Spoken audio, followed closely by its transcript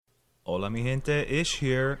Hola mi gente, Ish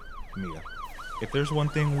here. Mira, if there's one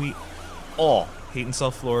thing we all hate in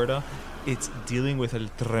South Florida, it's dealing with el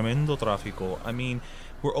tremendo tráfico. I mean,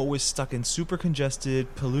 we're always stuck in super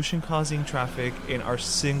congested, pollution-causing traffic in our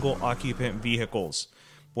single-occupant vehicles.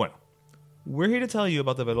 Bueno, we're here to tell you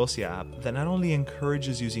about the Velocia app that not only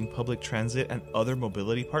encourages using public transit and other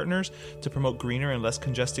mobility partners to promote greener and less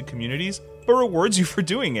congested communities, but rewards you for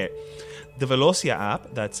doing it. The Velocia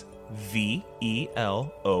app, that's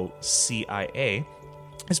VELOCIA,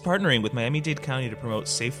 is partnering with Miami-Dade County to promote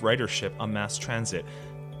safe ridership on mass transit.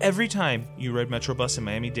 Every time you ride Metrobus in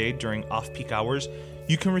Miami-Dade during off-peak hours,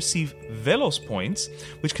 you can receive Velos points,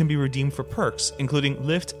 which can be redeemed for perks, including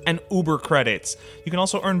Lyft and Uber credits. You can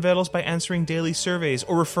also earn Velos by answering daily surveys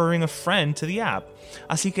or referring a friend to the app.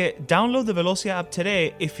 Así que download the Velocia app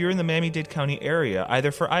today if you're in the Miami-Dade County area,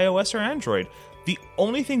 either for iOS or Android. The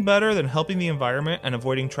only thing better than helping the environment and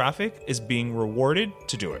avoiding traffic is being rewarded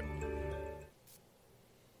to do it.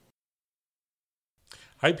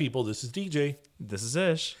 Hi, people. This is DJ. This is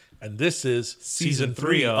Ish. And this is Season Season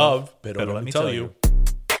 3 of of Pero Let Me Tell You.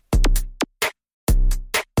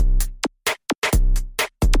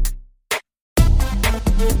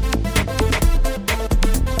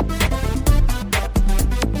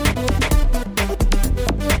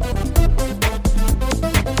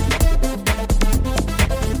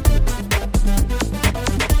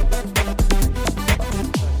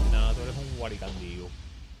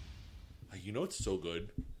 You know it's so good?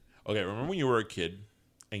 Okay, remember when you were a kid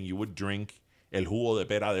and you would drink el jugo de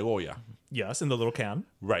pera de Goya? Yes, in the little can.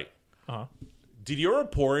 Right. Uh-huh. Did you ever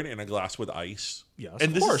pour it in a glass with ice? Yes, And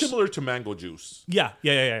of this course. is similar to mango juice. Yeah.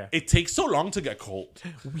 It takes so long to get cold.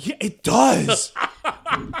 Yeah, it does.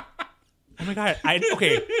 Oh my god! I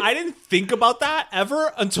didn't think about that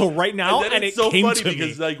ever until right now, and it's it so came funny to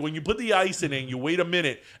because me. like when you put the ice in it and you wait a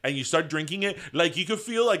minute and you start drinking it, like you could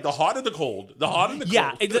feel like the hot and the cold. The hot and the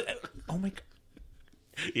Yeah. cold. Oh my god.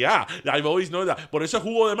 Yeah, I've always known that. Por eso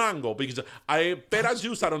jugo de mango, because pera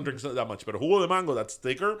juice I don't drink that much, but jugo de mango that's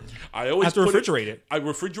thicker. I always Have to put refrigerate it. I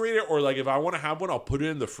refrigerate it, or like if I want to have one, I'll put it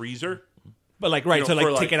in the freezer. But like, right, You know, to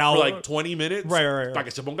like for take it out. for like 20 minutes. Right. Para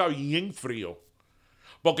que se ponga bien frío.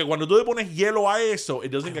 Porque cuando tú le pones hielo a eso, it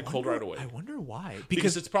doesn't get cold right away. I wonder why.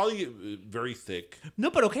 Because it's probably very thick.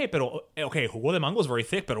 No, but okay, jugo de mango is very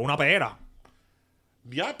thick, pero una pera.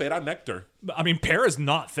 Yeah, pera nectar. I mean, pear is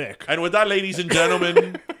not thick. And with that, ladies and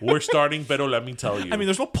gentlemen, we're starting Pero Let Me Tell You. I mean,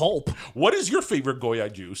 there's no pulp. What is your favorite Goya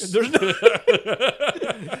juice? There's no.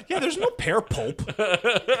 Yeah, there's no pear pulp.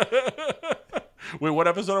 Wait, what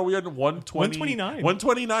episode are we on? 120? 129.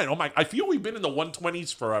 129. Oh my, I feel we've been in the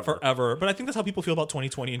 120s forever. Forever. But I think that's how people feel about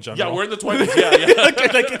 2020 in general. Yeah, we're in the 20s. Yeah.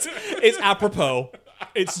 like it's apropos.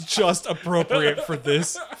 It's just appropriate for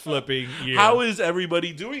this flipping year. How is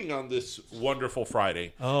everybody doing on this wonderful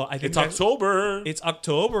Friday? Oh, I think It's October. It's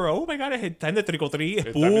October. Oh my god, I had time to trick or treat.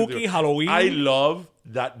 Spooky Halloween. I love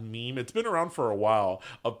that meme. It's been around for a while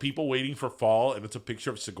of people waiting for fall, and it's a picture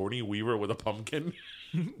of Sigourney Weaver with a pumpkin.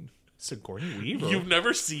 Sigourney Weaver. You've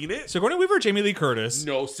never seen it? Sigourney Weaver, or Jamie Lee Curtis.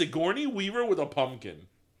 No, Sigourney Weaver with a pumpkin.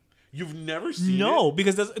 You've never seen it? No,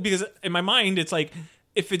 because in my mind it's like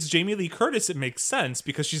if it's Jamie Lee Curtis, it makes sense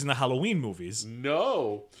because she's in the Halloween movies.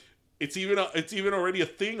 No. It's even already a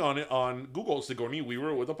thing on Google. Sigourney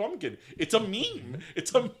Weaver with a pumpkin. It's a meme.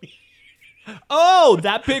 It's a meme. Oh,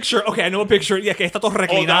 that picture. Okay, I know a picture. Yeah, que está todo Oh,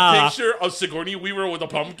 reclinada. that picture of Sigourney Weaver with a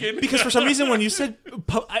pumpkin? Because for some reason when you said,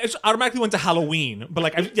 I just automatically went to Halloween. But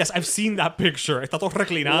like, I've seen that picture. Está todo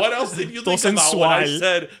reclinada. What else did you Todo think about when I sensual.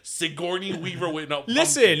 said Sigourney Weaver with a pumpkin?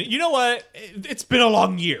 Listen, you know what? It's been a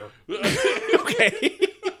long year. Okay.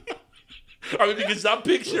 I mean, because that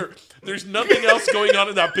picture, there's nothing else going on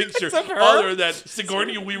in that picture Except her other than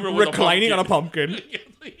Sigourney Weaver with Reclining a on a pumpkin.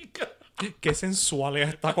 pumpkin. Qué sensual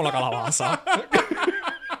está con la calabaza.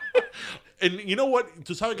 And you know what?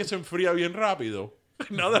 Tú sabes que se enfría bien rápido.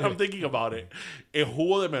 Now that I'm thinking about it. El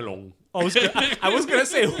jugo de melón. I was gonna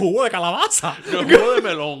say jugo de calabaza. El jugo de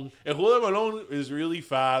melón. El jugo de melón is really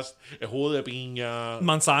fast. El jugo de piña.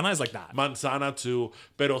 Manzana is like that. Manzana too.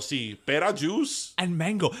 Pero sí, pera juice. And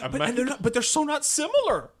mango. mango. But they're so not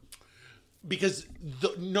similar. Because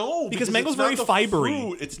Because mango's it's not very the fibery.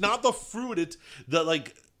 fruit. It's not the fruit. It's the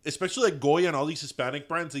like, especially like Goya and all these Hispanic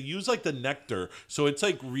brands. They use like the nectar, so it's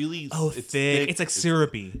like really It's thick. It's like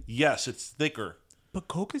syrupy. Yes, it's thicker. But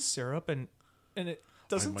Coke is syrup, and it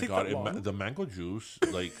Oh doesn't my take god, that long. the mango juice,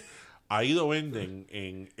 like ha ido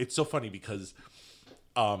en it's so funny because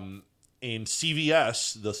in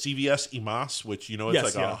CVS, the CVS Imas, which you know it's Yes,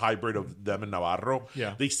 like yeah. a hybrid of them and Navarro.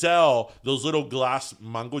 Yeah. They sell those little glass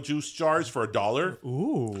mango juice jars for $1.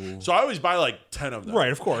 Ooh. So I always buy like 10 of them.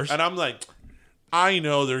 Right, of course. And I'm like, I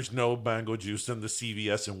know there's no mango juice in the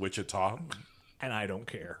CVS in Wichita. And I don't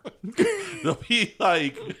care. They'll be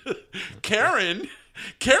like, Karen,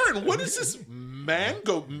 what is this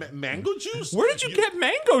mango juice? Where did you get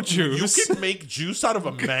mango juice? You can make juice out of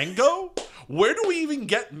a mango? Where do we even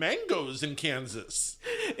get mangoes in Kansas?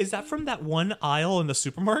 Is that from that one aisle in the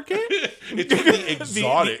supermarket? It's from the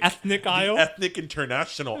exotic. The ethnic aisle? The ethnic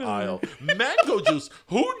international aisle. Mango juice.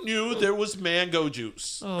 Who knew there was mango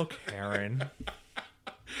juice? Oh, Karen.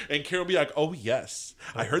 And Karen will be like, oh, yes.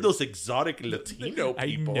 I heard those exotic Latino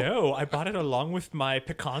people. I know. I bought it along with my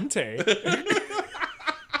picante.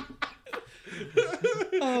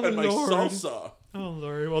 And my salsa. Oh,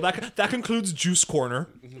 Lord. Well, that concludes Juice Corner.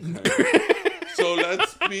 So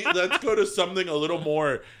let's go to something a little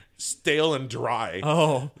more stale and dry.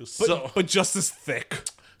 Oh, So- but just as thick.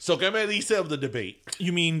 So, ¿qué me dice of the debate?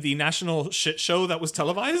 You mean the national shit show that was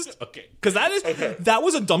televised? Okay. Because that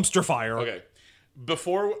was a dumpster fire. Okay.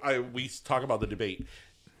 Before we talk about the debate,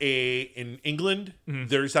 in England,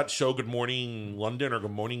 there's that show Good Morning London or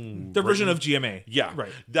Good Morning Their version Britain. of GMA. Yeah. Right.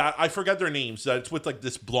 That I forget their names. That it's with like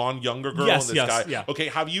this blonde younger girl Yes, and this yes, guy. yeah. Okay,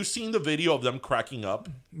 have you seen the video of them cracking up?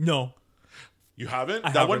 No. You haven't?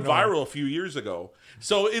 I That went haven't, no. viral a few years ago.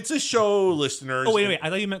 So it's a show, listeners. Oh, wait. I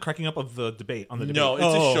thought you meant cracking up of the debate on the debate. No, it's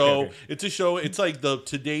Oh, a show. okay. It's a show. It's like the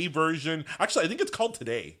Today version. Actually, I think it's called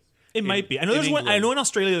Today. It might be. I know in there's one. I England. know in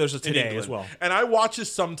Australia there's a In Today England. as well. And I watch this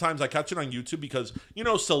sometimes. I catch it on YouTube because,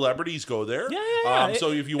 celebrities go there. Yeah.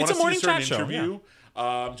 So if you want It's to a see a morning certain chat show, interview,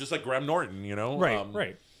 just like Graham Norton,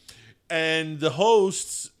 Right. And the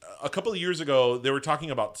hosts, a couple of years ago, they were talking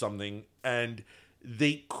about something, and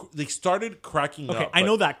they started cracking up. Okay, I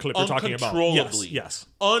know that clip you're talking about. Uncontrollably. Yes.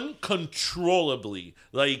 Uncontrollably.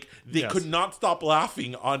 Like, they Yes. could not stop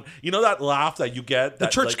laughing on, that laugh that you get. The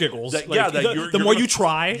That, church like, giggles. That, Like, yeah, that the you're more gonna- you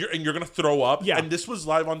try. and you're going to throw up. Yeah. And this was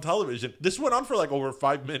live on television. This went on for like over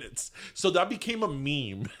 5 minutes. So that became a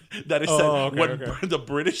meme that it said okay, when okay. the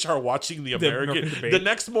British are watching the American American debate. the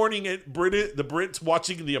next morning, the Brits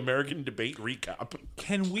watching the American debate recap.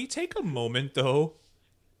 Can we take a moment, though,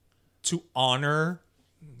 to honor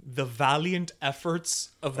the valiant efforts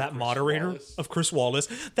of that moderator, Wallace. of Chris Wallace?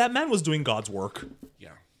 That man was doing God's work. Yeah.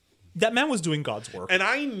 That man was doing God's work. And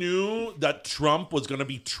I knew that Trump was going to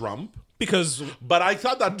be Trump, Because, but I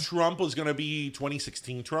thought that Trump was going to be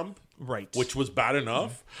 2016 Trump, right. which was bad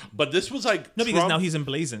enough. But this was like No, because Trump- now he's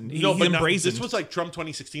emblazoned. no, He's but now, embrazened. this was like Trump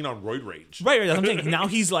 2016 on Roid Rage. Right, I'm saying now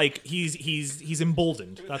he's like he's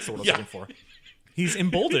emboldened. That's what I was Yeah. looking for. He's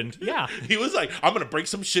emboldened. Yeah. He was like, I'm going to break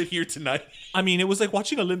some shit here tonight. I mean, it was like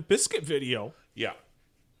watching a Limp Bizkit video. Yeah.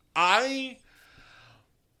 I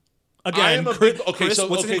Again, am a Chris, big okay. Chris, So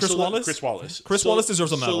what's his name? Chris Wallace. Chris Wallace. Chris Wallace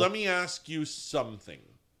deserves a medal. So let me ask you something,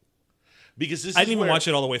 because this I is didn't even where- watch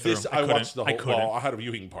it all the way through. I watched the I whole. couldn't. Well, I had a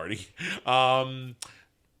viewing party.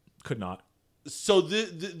 Could not. So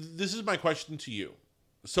this is my question to you.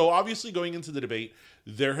 So obviously, going into the debate,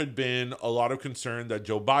 there had been a lot of concern that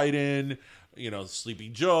Joe Biden, Sleepy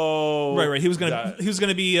Joe, Right. He was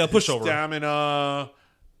gonna be a pushover. stamina,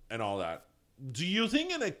 and all that. Do you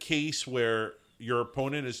think in a case where your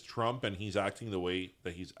opponent is Trump and he's acting the way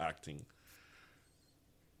that he's acting,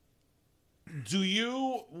 do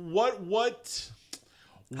you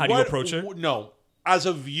How do you approach it? No, as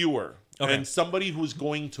a viewer Okay. and somebody who's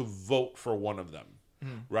going to vote for one of them,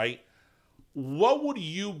 right? What would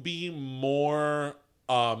you be more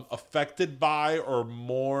affected by or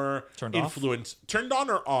more Turned off? influenced, turned on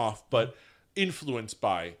or off, but influenced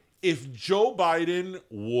by if Joe Biden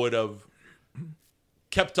would have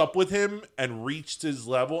kept up with him and reached his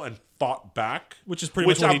level and fought back, Which is pretty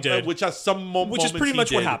much what he did. Which has some Which is moments pretty he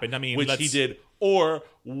much what did, happened. I mean, which he let's- did. Or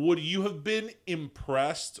would you have been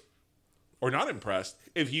impressed or not impressed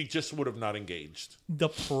if he just would have not engaged? The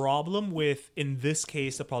problem with, in this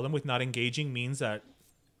case, the problem with not engaging means that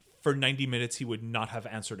for 90 minutes he would not have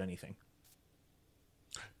answered anything.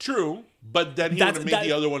 True, but then he would have made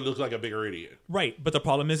the other one look like a bigger idiot. Right, but the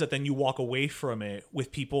problem is that then you walk away from it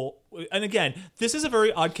with people, and again, this is a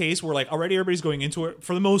very odd case where like already everybody's going into it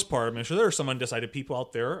for the most part. I'm sure there are some undecided people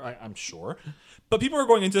out there, I'm sure, but people are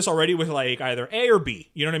going into this already with like either A or B.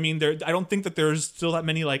 You know what I mean? I don't think that there's still that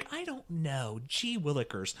many like I don't know, gee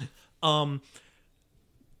willikers.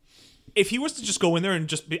 If he was to just go in there and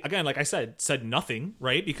just be, again, like I said nothing,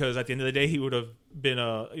 right? Because at the end of the day, he would have been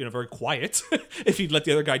very quiet if he'd let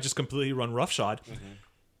the other guy just completely run roughshod.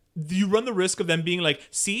 Mm-hmm. You run the risk of them being like,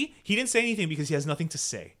 see, he didn't say anything because he has nothing to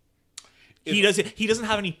say. He doesn't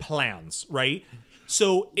have any plans, right?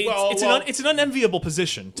 So it's an unenviable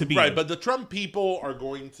position to be Right, in. but the Trump people are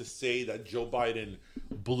going to say that Joe Biden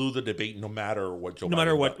blew the debate no matter what Joe Biden No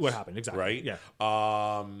matter does, what happened, exactly. right? Yeah.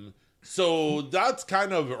 So that's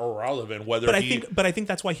kind of irrelevant whether But I think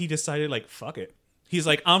that's why he decided, like, fuck it. He's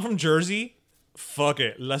like, I'm from Jersey. Fuck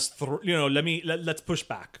it. Let's let's push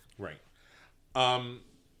back. Right.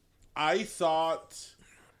 I thought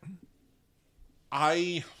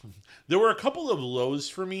there were a couple of lows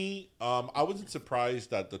for me. I wasn't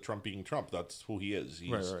surprised that the Trump being Trump. That's who he is.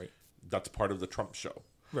 Right. That's part of the Trump show.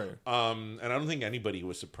 Right. And I don't think anybody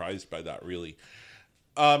was surprised by that, really.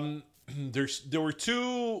 There were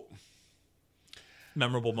two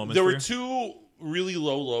memorable moments. There were two really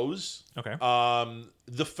low lows. Okay.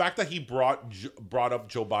 The fact that he brought up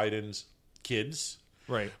Joe Biden's kids,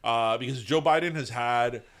 right? Because Joe Biden has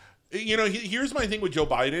had, here's my thing with Joe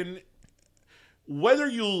Biden. Whether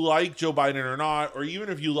you like Joe Biden or not, or even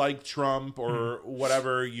if you like Trump or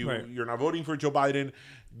whatever, you're not voting for Joe Biden.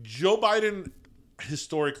 Joe Biden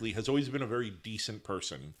historically has always been a very decent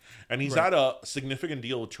person, and he's had a significant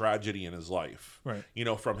deal of tragedy in his life, right?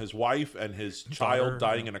 From his wife and his child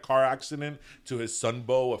dying in a car accident to his son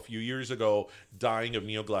Bo a few years ago dying of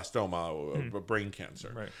neoblastoma, brain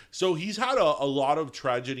cancer. Right. So he's had a lot of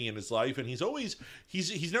tragedy in his life, and he's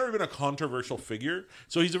never been a controversial figure.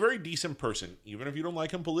 So he's a very decent person, even if you don't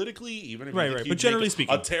like him politically, even if you think but generally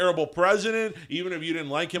speaking, a terrible president, even if you didn't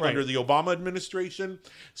like him under the Obama administration.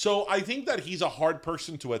 So I think that he's a hard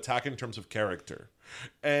person to attack in terms of character,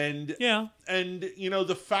 and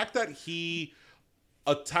the fact that he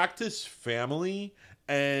attacked his family,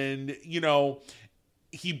 and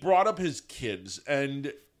he brought up his kids,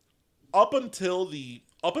 and up until the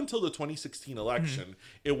 2016 election,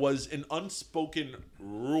 it was an unspoken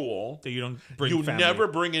rule that you never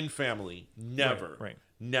bring in family, never. Right.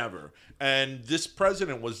 Never. And this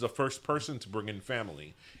president was the first person to bring in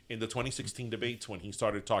family in the 2016 debates when he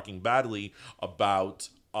started talking badly about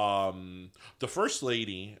the first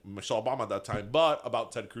lady, Michelle Obama at that time, but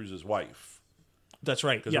about Ted Cruz's wife. That's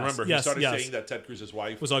right. Because remember, he started saying that Ted Cruz's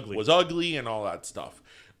wife was ugly and all that stuff.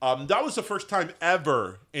 That was the first time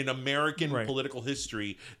ever in American political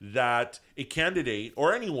history that a candidate,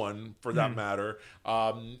 or anyone for that matter,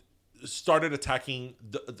 started attacking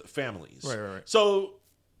the families. Right. So,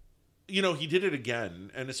 he did it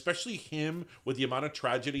again, and especially him with the amount of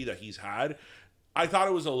tragedy that he's had, I thought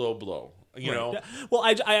it was a low blow. You know, well,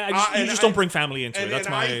 I just don't bring family into it. That's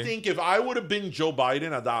my. I think if I would have been Joe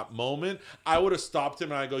Biden at that moment, I would have stopped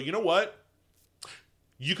him and I go, you know what?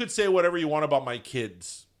 You could say whatever you want about my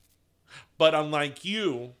kids, but unlike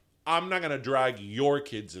you, I'm not going to drag your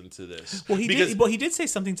kids into this. Well, he did say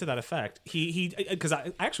something to that effect. He because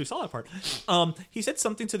I actually saw that part. He said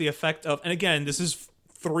something to the effect of, and again, this is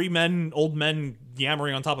old men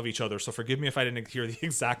yammering on top of each other, so forgive me if I didn't hear the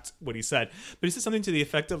exact what he said, but he said something to the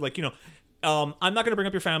effect of, like, I'm not going to bring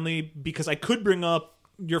up your family because I could bring up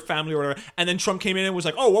your family or whatever, and then Trump came in and was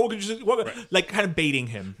like, oh, what would you just like, kind of baiting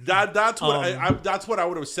him. That's what I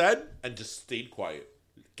would have said, and just stayed quiet.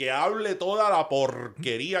 Que hable toda la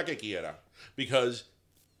porquería que quiera, because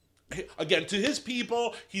again, to his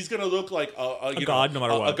people, he's gonna look like a god no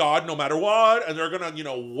matter what. A god no matter what, and they're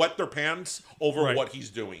gonna wet their pants over what he's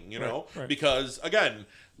doing. Because again,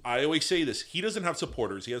 I always say this: he doesn't have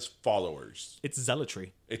supporters; he has followers. It's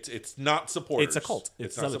zealotry. It's not supporters. It's a cult.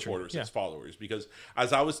 It's not zealotry. Supporters. Yeah. It's followers. Because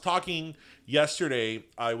as I was talking yesterday,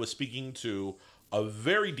 I was speaking to a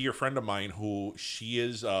very dear friend of mine who she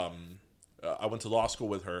is. I went to law school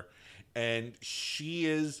with her, and she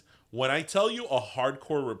is. When I tell you a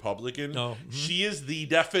hardcore Republican, she is the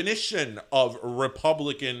definition of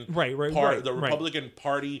Republican. The Republican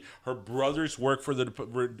Party. Her brothers work for the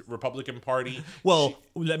Republican Party. Well,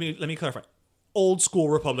 let me clarify. Old school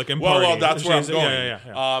Republican Party. Well, that's where I'm going.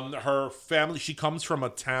 Yeah. Her family. She comes from a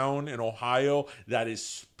town in Ohio that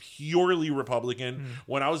is purely Republican.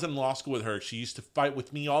 When I was in law school with her, she used to fight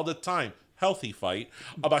with me all the time. Healthy fight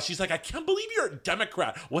about, she's like, I can't believe you're a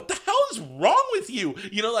Democrat. What the hell is wrong with you?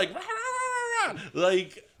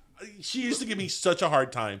 Like, she used to give me such a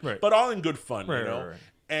hard time, but all in good fun, Right.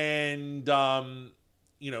 And,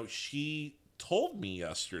 she told me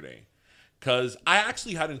yesterday, because I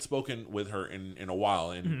actually hadn't spoken with her in a while,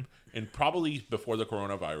 and probably before the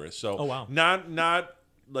coronavirus. So, not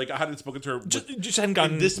like I hadn't spoken to her. Just hadn't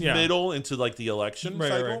gotten middle into like the election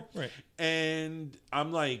cycle. Right. And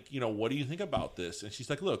I'm like, what do you think about this? And she's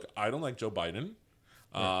like, look, I don't like Joe Biden.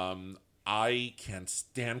 I can't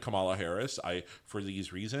stand Kamala Harris. For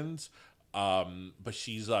these reasons. But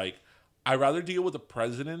she's like, I rather deal with a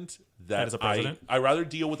president I rather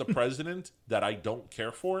deal with a president that I don't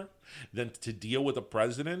care for than to deal with a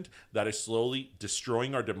president that is slowly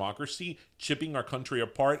destroying our democracy, chipping our country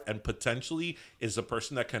apart, and potentially is a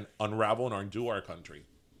person that can unravel and undo our country.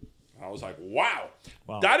 I was like, wow.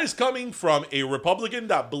 That is coming from a Republican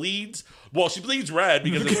that bleeds. Well, she bleeds red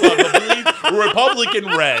because it's blood, but bleeds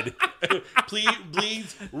Republican red.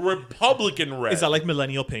 Bleeds Republican red. Is that like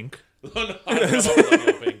millennial pink? No,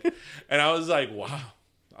 millennial pink. And I was like, wow.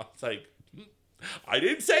 I was like, I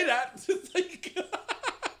didn't say that. Like,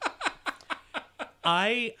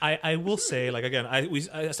 I will say, like, again, I was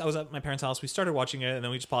at my parents' house. We started watching it, and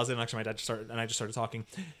then we just paused it. And actually, my dad I just started talking.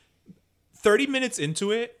 30 minutes into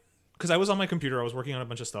it, because I was on my computer, I was working on a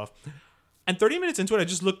bunch of stuff, and 30 minutes into it,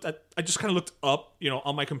 I just kind of looked up,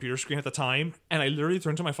 on my computer screen at the time, and I literally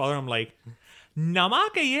turned to my father, and I'm like, nada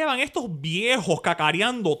más que llevan estos viejos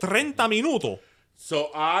cacareando 30 minutos. So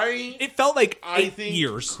it felt like I think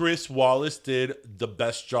years. Chris Wallace did the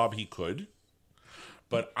best job he could.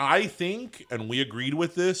 But I think, and we agreed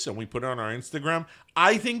with this, and we put it on our Instagram,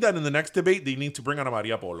 I think that in the next debate, they need to bring Ana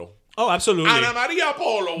Maria Polo. Oh, absolutely. Ana Maria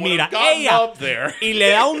Polo would Mira, have gotten ella, up there. Y le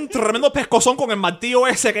da un tremendo pescozón con el martillo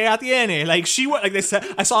ese que ella tiene. Like, like they said,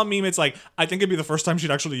 I saw a meme, it's like, I think it'd be the first time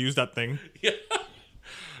she'd actually use that thing. Yeah.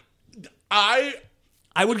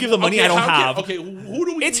 I would give the money I don't have. Who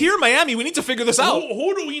do we It's here in Miami. We need to figure this out.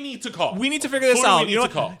 Who do we need to call? We need to figure this out. Who do we need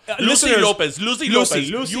to call? Lucy Lopez. Lucy Lopez.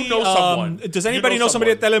 You know someone. Does anybody know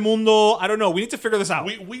somebody at Telemundo? I don't know. We need to figure this out.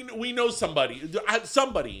 We know somebody.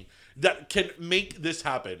 Somebody that can make this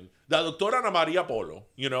happen. La doctora Ana Maria Polo,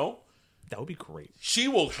 That would be great. She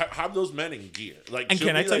will have those men in gear. Like, and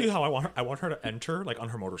can I tell you how I want her? I want her to enter, like, on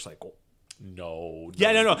her motorcycle. No.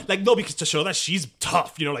 Yeah, no. Like, no, because to show that she's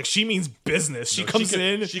tough, like, she means business. She comes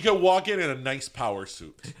in. She can walk in a nice power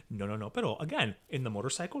suit. No. But again, in the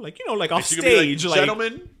motorcycle, like, like off stage. Like,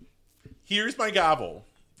 gentlemen, here's my gavel.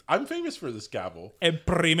 I'm famous for this gavel. El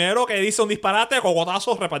primero que dice un disparate,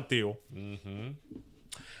 cogotazo repartido. Mm-hmm.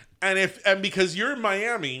 And because you're in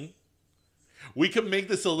Miami, we can make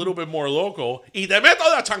this a little bit more local. Y te meto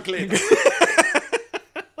la chancleta.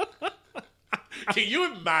 Can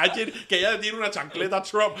you imagine que ella tiene una chancleta a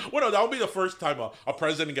Trump? Well, that would be the first time a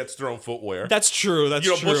president gets thrown footwear. That's true.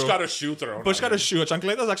 True. Bush got a shoe thrown. Bush got a shoe. A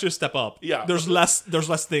chancleta is actually a step up. Yeah. There's less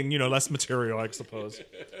thing, less material, I suppose.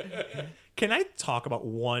 Can I talk about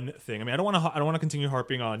one thing? I mean, I don't want to continue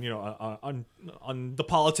harping on, on the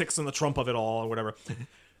politics and the Trump of it all or whatever.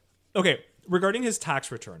 Okay, regarding his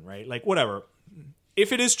tax return, right? Like, whatever.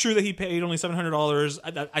 If it is true that he paid only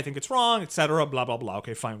 $700, I think it's wrong, etc. Blah blah blah.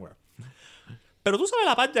 Okay, fine, where. Pero tú sabes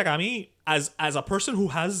la parte que a mí, as a person who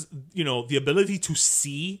has, the ability to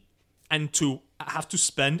see and to have to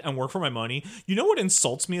spend and work for my money, you know what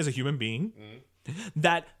insults me as a human being?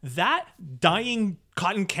 That dying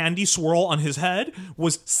cotton candy swirl on his head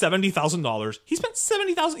was $70,000. He spent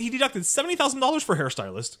 $70,000. He deducted $70,000 for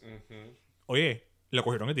hairstylist. Oye, le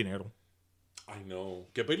cogieron el dinero. I know.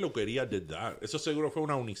 ¿Qué peluquería did that? Eso seguro fue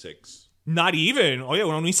una unisex. Not even. Oye,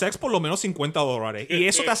 una unisex por lo menos $50. Y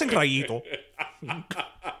eso te hacen rayito.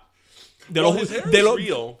 His hair is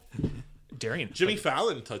real. Darian. Jimmy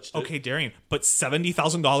Fallon touched it. Okay, Darian. But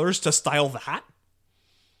 $70,000 to style that?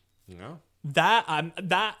 No.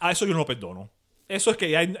 Eso yo no lo perdono. Eso es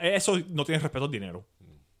que eso no tiene respeto al dinero.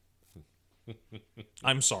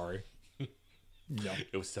 I'm sorry. No.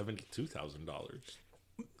 It was $72,000.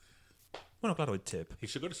 Bueno, claro, el tip. He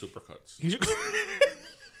should go to Supercuts.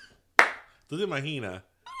 ¿Tú te imaginas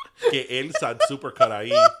que Elsa Supercut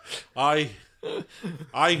ahí?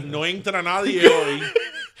 Ay, no entra nadie hoy.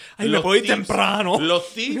 Ay, me voy temprano.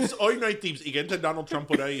 Los tips, hoy no hay tips. Y que entra Donald Trump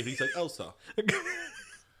por ahí. And he's like, Elsa,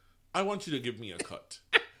 I want you to give me a cut.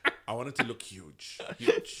 I want it to look huge.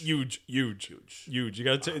 Huge. You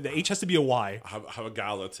gotta the H has to be a Y. Have a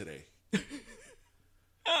gala today.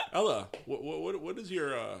 Ella, what is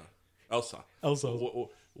your Elsa?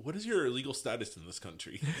 What is your legal status in this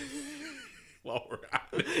country? While we're at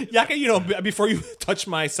it. Yeah, before you touch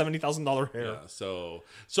my $70,000 hair. Yeah, so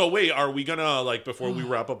wait, are we gonna, like, before we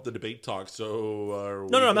wrap up the debate talk? No,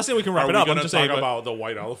 I'm not saying we can wrap it up. I'm just saying about the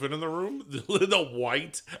white elephant in the room. The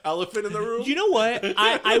white elephant in the room. You know what?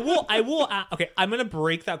 I will. Okay, I'm gonna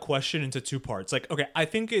break that question into two parts. Like, okay, I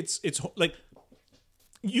think it's like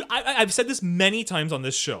I've said this many times on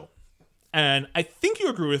this show, and I think you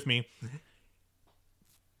agree with me.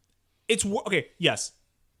 It's okay. Yes.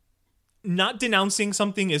 Not denouncing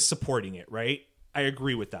something is supporting it, right? I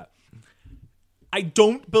agree with that. I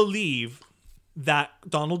don't believe that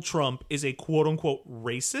Donald Trump is a quote-unquote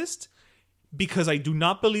racist because I do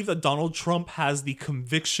not believe that Donald Trump has the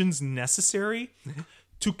convictions necessary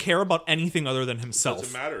to care about anything other than himself.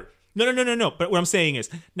 Doesn't matter. No. But what I'm saying is,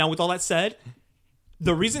 now with all that said,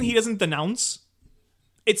 the reason he doesn't denounce,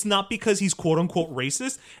 it's not because he's quote-unquote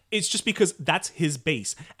racist. It's just because that's his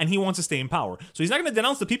base, and he wants to stay in power. So he's not going to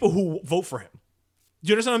denounce the people who vote for him.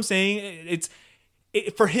 you understand what I'm saying?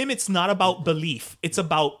 For him, it's not about belief. It's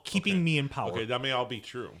about keeping me in power. Okay, that may all be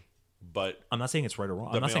true, but I'm not saying it's right or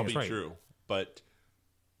wrong. That I'm not may saying all it's be right. true, but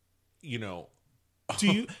you know. Do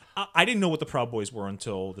you? I didn't know what the Proud Boys were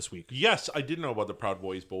until this week. Yes, I did know about the Proud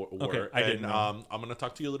Boys were. Okay, I didn't know. I'm going to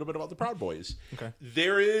talk to you a little bit about the Proud Boys. Okay.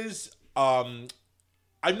 There is.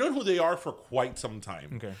 I've known who they are for quite some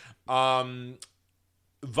time. Okay.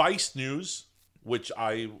 Vice News, which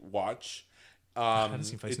I watch. I haven't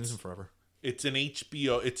seen Vice News in forever. It's an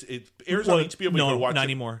HBO. It airs on HBO. But no, you can watch not it.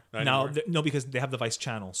 anymore. No, because they have the Vice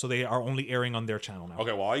channel, so they are only airing on their channel now.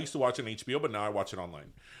 Okay, well, I used to watch it on HBO, but now I watch it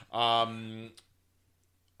online.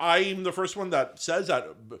 I'm the first one that says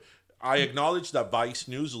that. I acknowledge that Vice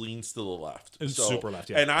News leans to the left. It's super left,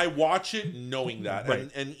 yeah. And I watch it knowing that. Right.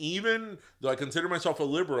 And even though I consider myself a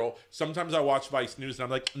liberal, sometimes I watch Vice News and I'm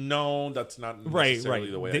like, no, that's not necessarily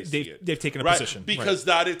the way I see it. They've taken a position. Because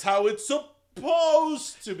that is how it's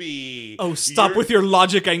supposed to be. Oh, stop with your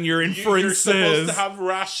logic and your inferences. You're supposed to have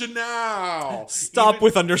rationale. Stop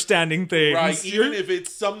with understanding things. Right, even if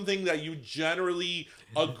it's something that you generally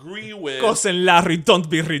agree with. Cousin Larry, don't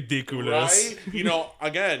be ridiculous. Right?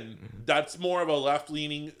 Again, that's more of a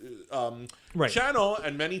left-leaning channel,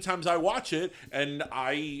 and many times I watch it, and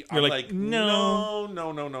I'm like,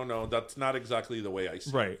 no, that's not exactly the way I see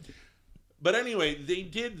it. Right. But anyway, they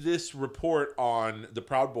did this report on the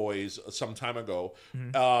Proud Boys some time ago,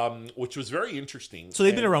 which was very interesting. So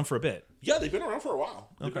they've been around for a bit. Yeah, they've been around for a while.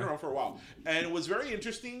 And it was very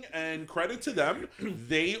interesting, and credit to them,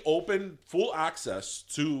 they opened full access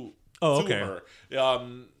to her.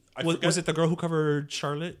 Was it the girl who covered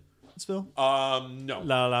Charlottesville? No.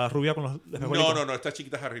 La rubia con los... No. Esta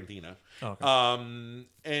chiquita es Argentina. Oh, okay.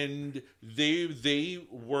 And they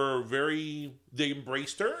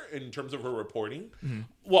embraced her in terms of her reporting. Mm-hmm.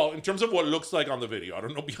 Well, in terms of what it looks like on the video. I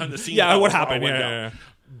don't know behind the scenes. Yeah, what happened. Yeah.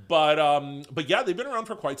 But yeah, they've been around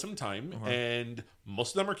for quite some time, and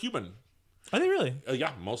most of them are Cuban. Are they really?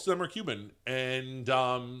 Yeah, most of them are Cuban, and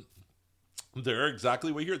they're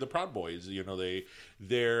exactly what you hear. The Proud Boys.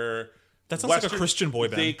 They're that sounds like a Christian boy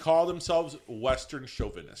band. They call themselves Western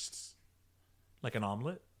chauvinists. Like an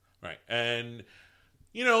omelet? Right. And,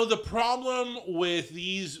 the problem with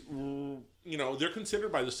these, they're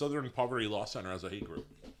considered by the Southern Poverty Law Center as a hate group.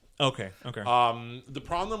 Okay. The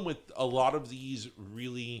problem with a lot of these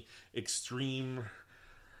really extreme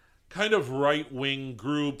kind of right-wing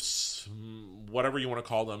groups, whatever you want to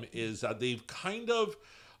call them, is that they've kind of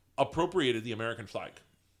appropriated the American flag.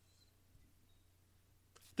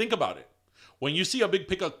 Think about it. When you see a big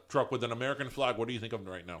pickup truck with an American flag, what do you think of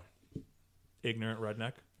right now? Ignorant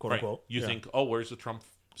redneck, quote unquote. You think, where's the Trump?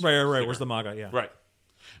 Right. Where's the MAGA? Yeah. Right.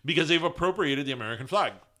 Because they've appropriated the American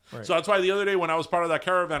flag. Right. So that's why the other day when I was part of that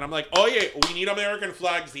caravan, I'm like, oh yeah, we need American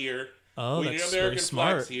flags here. Oh, we need American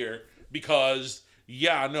flags here because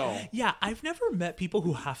Yeah, I've never met people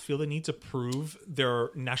who feel the need to prove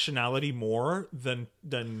their nationality more than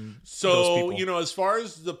those people. As far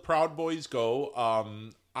as the Proud Boys go,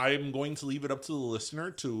 I'm going to leave it up to the listener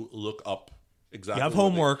to look up exactly. You have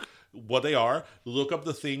homework. What they are. Look up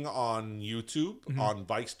the thing on YouTube on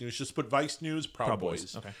Vice News. Just put Vice News Proud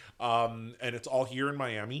Boys. Okay. And it's all here in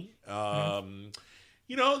Miami. They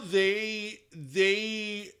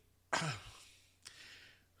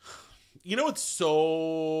it's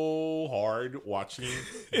so hard watching.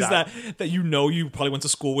 Is that you probably went to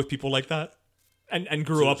school with people like that and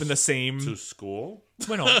grew up in the same to school?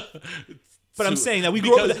 Well, but I'm saying that we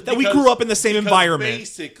grew up in the same environment.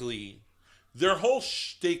 Basically, their whole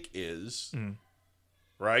shtick is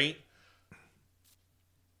right.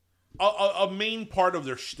 A main part of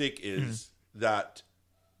their shtick is that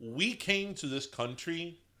we came to this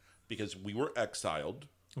country because we were exiled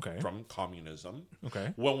from communism.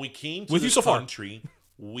 Okay. When we came to this country,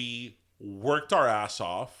 we worked our ass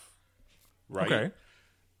off, right? Okay.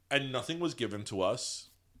 And nothing was given to us,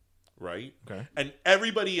 right? Okay. And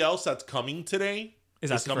everybody else that's coming today is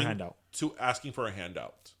asking for a handout. Asking for a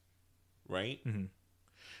handout, right? Mm-hmm.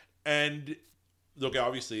 And look,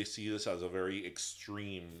 obviously, I see this as a very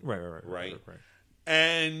extreme, right.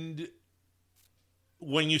 And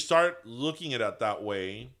when you start looking at it that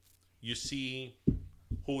way, you see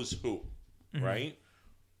who's who, right?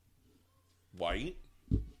 White,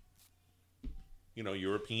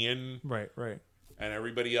 European, right, and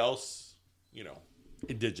everybody else,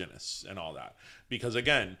 indigenous and all that. Because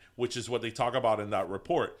again, which is what they talk about in that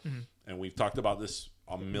report, and we've talked about this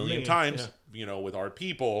a million times, with our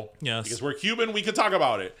people. Yes. Because we're Cuban, we could talk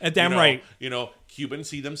about it. Damn right. Cubans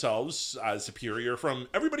see themselves as superior from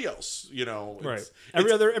everybody else. Right.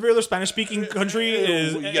 Every other Spanish-speaking country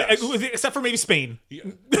is, except for maybe Spain.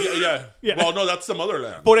 Yeah. Well, no, that's the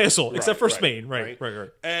motherland. Por eso, except for Spain. Right.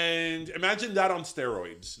 And imagine that on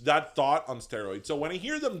steroids. That thought on steroids. So when I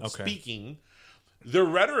hear them speaking, their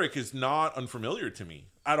rhetoric is not unfamiliar to me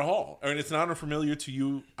at all. I mean, it's not unfamiliar to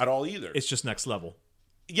you at all either. It's just next level.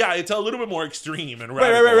 Yeah, it's a little bit more extreme and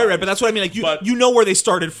radical. Right. But that's what I mean. Like you know where they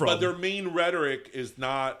started from. But their main rhetoric is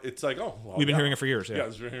not. It's like, we've been hearing it for years. Yeah,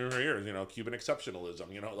 we've been hearing it for years. Cuban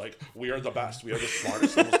exceptionalism. Like we are the best. We are the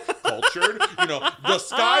smartest, the most cultured. The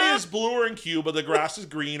sky is bluer in Cuba. The grass is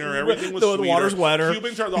greener. Everything was sweeter. The water's wetter.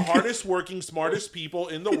 Cubans are the hardest working, smartest people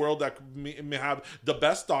in the world that may have the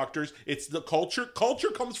best doctors. It's the culture.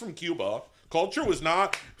 Culture comes from Cuba. Culture was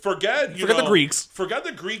not forget the Greeks. Forget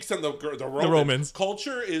the Greeks and the Romans.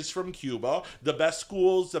 Culture is from Cuba. The best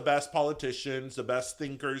schools, the best politicians, the best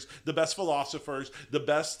thinkers, the best philosophers, the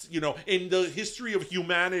best in the history of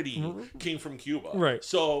humanity came from Cuba. Right.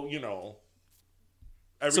 So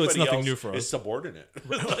everybody it's nothing else new for us. Is subordinate.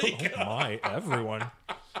 Everyone.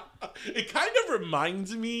 It kind of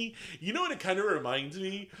reminds me. You know what it kind of reminds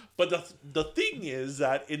me? But the thing is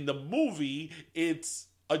that in the movie, it's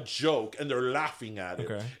a joke and they're laughing at it.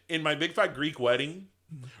 Okay. In My Big Fat Greek Wedding,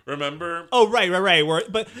 remember? Oh, right.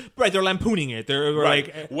 They're lampooning it. They're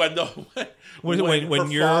like when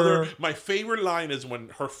you're father. My favorite line is when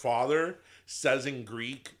her father says in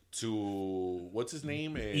Greek to what's his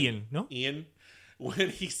name? Ian. No, Ian. When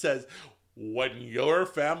he says, "When your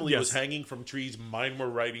family was hanging from trees, mine were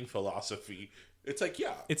writing philosophy." It's like,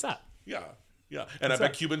 it's that. Yeah, and I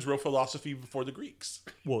bet Cubans wrote philosophy before the Greeks.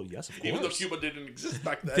 Well, yes, of course. Even though Cuba didn't exist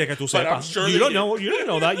back then. But I'm sure you don't know. You didn't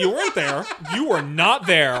know that. You weren't there. You were not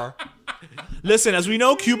there. Listen, as we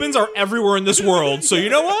know, Cubans are everywhere in this world. So you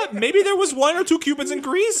know what? Maybe there was 1 or 2 Cubans in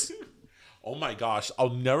Greece. Oh my gosh,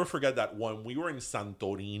 I'll never forget that when we were in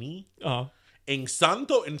Santorini. In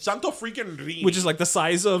Santo freaking Rini, which is like the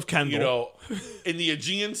size of Kendall. In the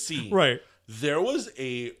Aegean Sea. Right. There was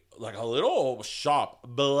a little shop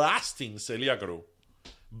blasting Celia Cruz.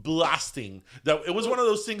 Blasting. That it was one of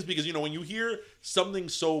those things because when you hear something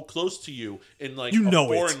so close to you in a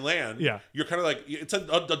foreign land, you're kind of like it's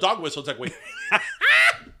a dog whistle. It's like, wait,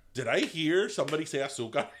 did I hear somebody say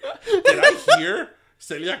azúcar? Did I hear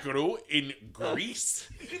Celia Cruz in Greece?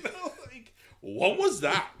 What was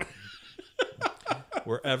that?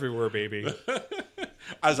 We're everywhere, baby.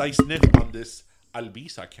 As I sniff on this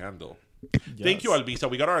Albisa candle. Yes. Thank you, Albisa.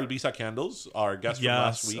 We got our Albisa candles, our guest from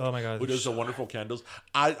last week. Oh my God. Who does the wonderful candles.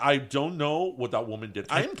 I don't know what that woman did.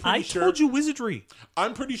 I told you wizardry.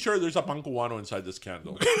 I'm pretty sure there's a pan cubano inside this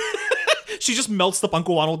candle. She just melts the pan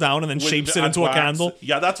cubano down and then shapes it into a candle.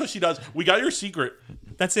 Yeah, that's what she does. We got your secret.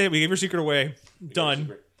 That's it. We gave your secret away.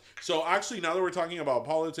 Done. So actually, now that we're talking about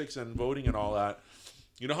politics and voting and all that,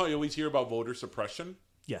 you know how you always hear about voter suppression?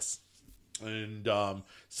 Yes. And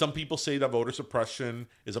some people say that voter suppression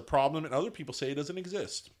is a problem, and other people say it doesn't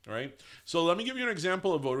exist, right? So let me give you an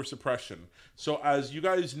example of voter suppression. So as you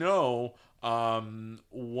guys know,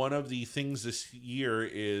 one of the things this year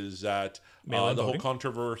is that the whole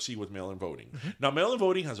controversy with mail-in voting. Mm-hmm. Now, mail-in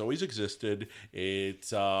voting has always existed. It's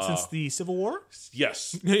since the Civil War?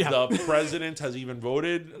 Yes. The president has even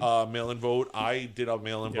voted mail-in vote. I did a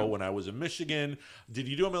mail-in vote when I was in Michigan. Did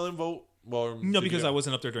you do a mail-in vote? Well, no, because I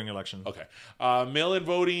wasn't up there during election. Okay. Mail-in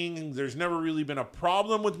voting, there's never really been a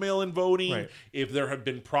problem with mail-in voting. Right. If there have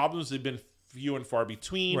been problems, they've been few and far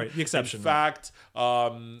between. Right, the exception. In fact,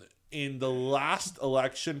 in the last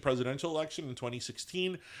presidential election in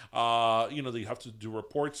 2016, they have to do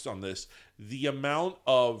reports on this. The amount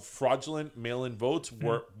of fraudulent mail-in votes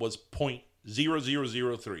was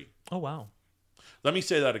 0.0003. Oh, wow. Let me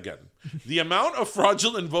say that again. The amount of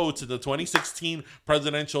fraudulent votes in the 2016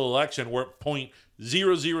 presidential election were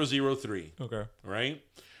 0.0003. Okay. Right?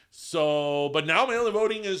 So, but now mail-in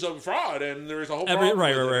voting is a fraud, and there's a whole problem.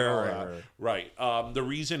 Right. The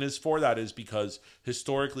reason is for that is because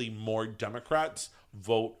historically more Democrats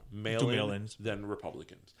vote mail-in than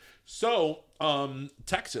Republicans. So,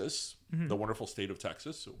 Texas, the wonderful state of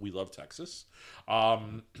Texas, we love Texas.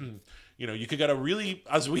 You could get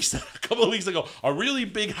as we said a couple of weeks ago, a really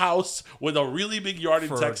big house with a really big yard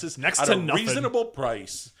in Texas at a reasonable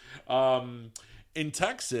price. In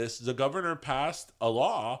Texas, the governor passed a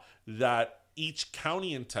law that each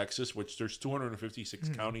county in Texas, which there's 256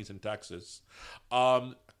 counties in Texas,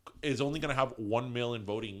 is only going to have one mail-in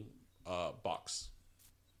voting box.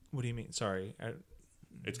 What do you mean? Sorry.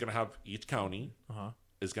 It's going to have each county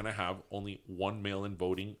is going to have only one mail-in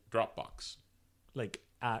voting drop box. like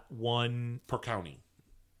at one per county.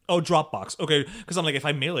 Oh, Dropbox. Okay, because I'm like, if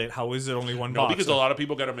I mail it, how is it only one box? Because a lot of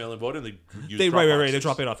people get a mail-in vote and they use Right. They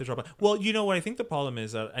drop it off. Well, you know what? I think the problem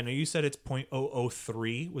is that I know you said it's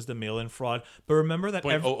 0.003 was the mail-in fraud, but remember that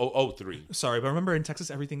 0.0003. Sorry, but remember in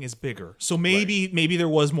Texas everything is bigger, so maybe there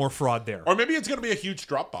was more fraud there, or maybe it's going to be a huge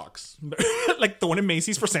Dropbox, like the one in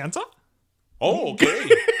Macy's for Santa. Oh, okay.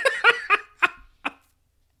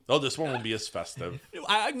 Oh, this one won't be as festive.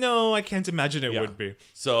 I can't imagine it would be.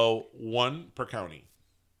 So 1 per county.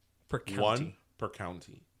 Per county. 1 per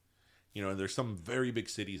county. You know, and there's some very big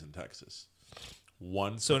cities in Texas.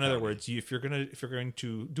 1. So in other words, if you're going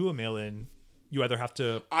to do a mail-in, you either have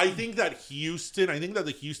to. I think that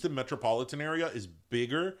the Houston metropolitan area is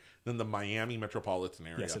bigger than the Miami metropolitan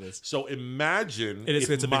area. Yes, it is. So imagine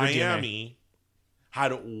if Miami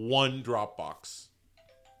had 1 Dropbox.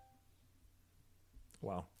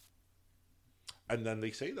 Wow. And then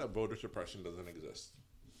they say that voter suppression doesn't exist.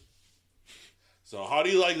 So how do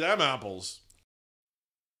you like them apples?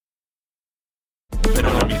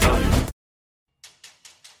 Let me tell you.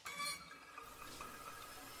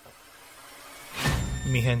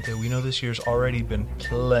 Mi gente, we know this year's already been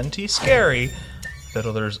plenty scary,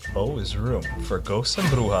 but there's always room for ghosts and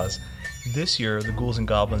brujas. This year, the ghouls and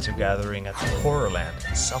goblins are gathering at the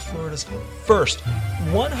Horrorland, South Florida's first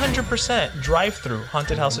 100% drive-through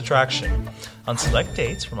haunted house attraction. On select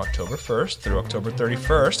dates from October 1st through October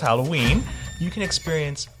 31st, Halloween, you can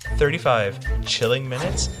experience 35 chilling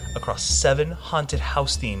minutes across 7 haunted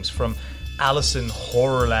house themes from Allison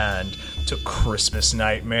Horrorland to Christmas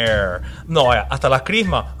Nightmare. No, hasta la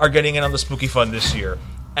Crisma are getting in on the spooky fun this year.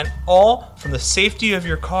 And all from the safety of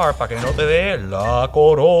your car, pa que no te dé la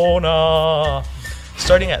corona.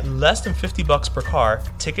 Starting at less than $50 per car,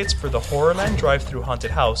 tickets for the Horrorland Drive-Thru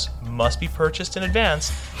Haunted House must be purchased in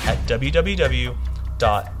advance at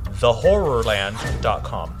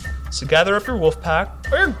www.thehorrorland.com. So gather up your wolf pack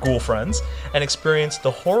or your ghoul friends and experience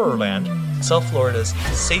the Horrorland, South Florida's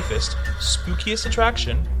safest, spookiest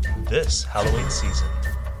attraction this Halloween season.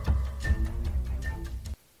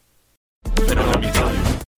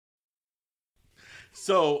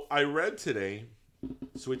 So I read today,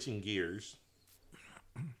 switching gears,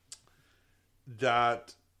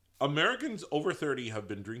 that Americans over 30 have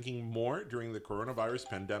been drinking more during the coronavirus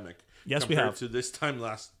pandemic. Yes, we have. To this time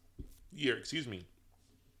last year,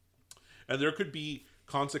 And there could be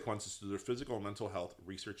consequences to their physical and mental health,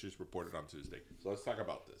 researchers reported on Tuesday. So let's talk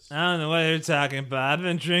about this. I don't know what you're talking about. I've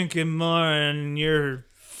been drinking more and you're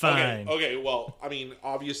fine. Okay, well, I mean,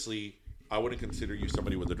 obviously, I wouldn't consider you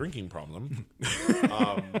somebody with a drinking problem.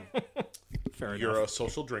 Fair You're enough. a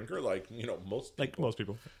social drinker, like, you know, most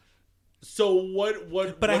people. So what?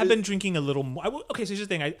 But I have been drinking a little more. Okay, so here's the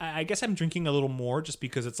thing. I guess I'm drinking a little more just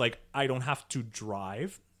because it's like I don't have to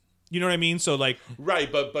drive. You know what I mean? So like, right,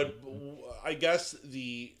 but I guess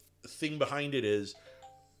the thing behind it is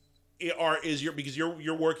because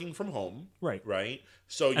you're working from home, right.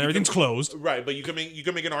 So and everything's closed, right? But you can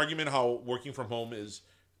make an argument how working from home is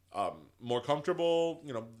more comfortable.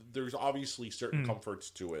 You know, there's obviously certain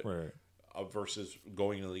comforts to it. Right. Versus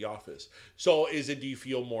going into the office. So do you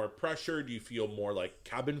feel more pressure? Do you feel more like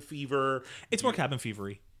cabin fever? It's more cabin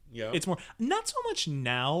fevery. Yeah. It's more, not so much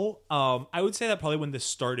now. I would say that probably when this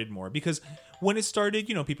started more, because when it started,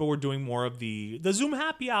 you know, people were doing more of the Zoom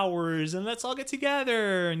happy hours and let's all get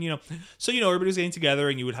together. And, you know, so, you know, everybody's getting together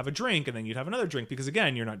and you would have a drink and then you'd have another drink because,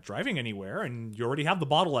 again, you're not driving anywhere and you already have the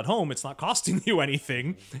bottle at home. It's not costing you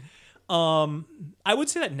anything. I would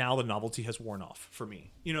say that now the novelty has worn off for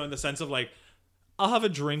me, you know, in the sense of like, I'll have a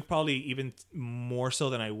drink probably even more so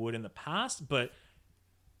than I would in the past, but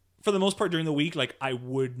for the most part during the week, like I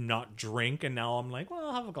would not drink. And now I'm like, well,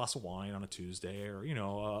 I'll have a glass of wine on a Tuesday or, you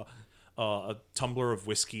know, a tumbler of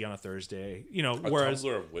whiskey on a Thursday, you know, whereas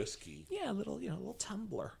tumbler of whiskey. Yeah. A little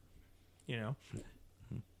tumbler, you know.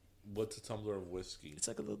 What's a tumbler of whiskey? It's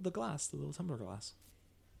like the little tumbler glass.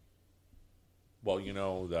 Well, you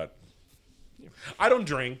know that I don't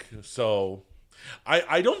drink, so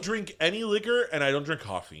I don't drink any liquor and I don't drink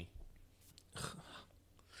coffee.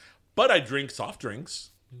 But I drink soft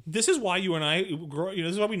drinks. This is why you and I,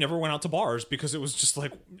 this is why we never went out to bars, because it was just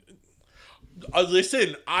like...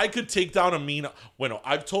 listen, I could take down a mean... Bueno,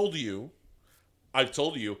 I've told you, I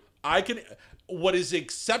can... What is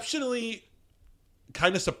exceptionally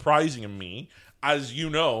kind of surprising in me, as you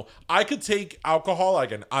know, I could take alcohol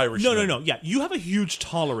like an Irishman. No. Yeah, you have a huge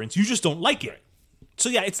tolerance. You just don't like it. So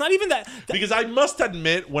yeah, it's not even that... Because I must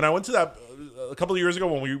admit, when I went to that a couple of years ago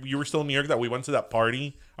when you were still in New York, that we went to that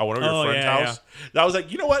party at one of your friend's house, that I was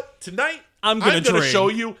like, you know what? Tonight, I'm going to show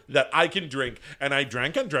you that I can drink. And I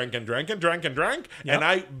drank and drank and drank and drank and drank. Yep. And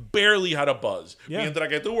I barely had a buzz. Yeah. Mientras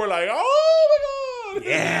que tú were like, oh my God.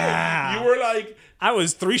 Yeah. You were like. I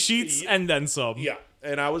was 3 sheets and then some. Yeah.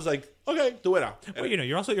 And I was like, okay, do it out. Well,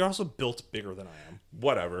 you're also built bigger than I am.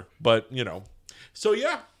 Whatever. But, So,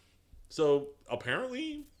 yeah. So,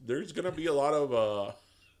 apparently, there's going to be a lot of...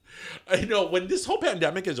 I know, when this whole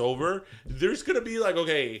pandemic is over, there's going to be like,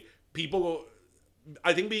 okay, people...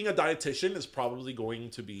 I think being a dietitian is probably going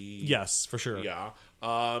to be... Yes, for sure. Yeah.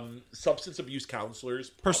 Substance abuse counselors.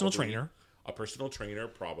 Probably. Personal trainer. A personal trainer,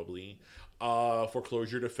 probably.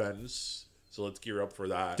 Foreclosure defense. So let's gear up for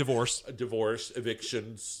that. Divorce.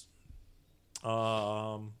 Evictions.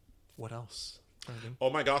 What else? Oh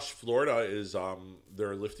my gosh, Florida is...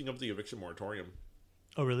 they're lifting up the eviction moratorium.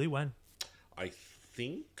 Oh, really? When? I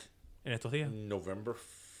think... En estos días? November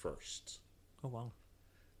 1st. Oh, wow.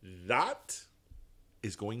 That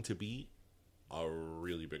is going to be a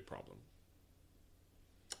really big problem.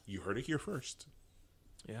 You heard it here first.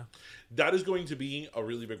 Yeah. That is going to be a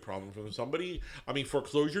really big problem for somebody. I mean,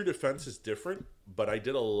 foreclosure defense is different, but I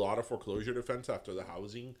did a lot of foreclosure defense after the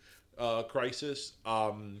housing crisis.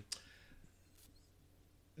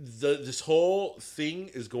 This whole thing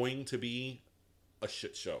is going to be a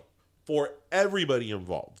shit show for everybody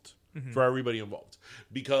involved. Mm-hmm. For everybody involved.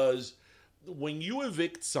 Because when you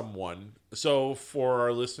evict someone, so for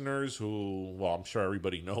our listeners who, well, I'm sure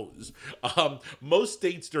everybody knows, most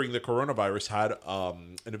states during the coronavirus had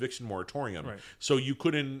an eviction moratorium. Right. So you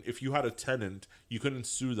couldn't, if you had a tenant, you couldn't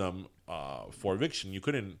sue them for eviction. You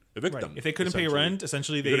couldn't evict them. If they couldn't pay rent,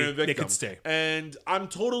 essentially they could stay. And I'm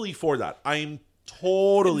totally for that. I'm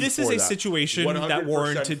totally this is a situation that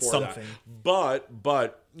warranted something. That.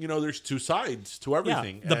 But there's two sides to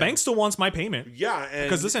everything. Yeah, the bank still wants my payment. Yeah,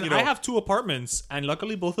 because listen, I have 2 apartments, and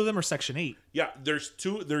luckily both of them are Section 8. Yeah, there's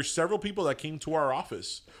several people that came to our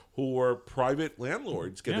office who were private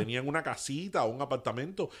landlords que tenían una casita, un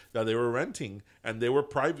apartamento that they were renting, and they were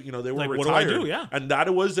private. They were like, retired. What do I do? Yeah, and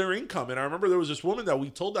that was their income. And I remember there was this woman that we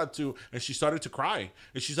told that to, and she started to cry,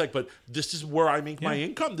 and she's like, "But this is where I make my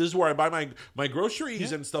income. This is where I buy my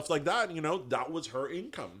groceries and stuff like that." That was her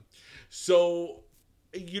income. So.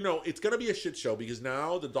 It's going to be a shit show because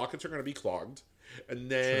now the dockets are going to be clogged.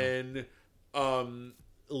 And then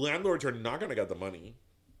landlords are not going to get the money.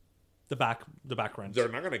 The back rent. They're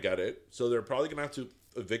not going to get it. So they're probably going to have to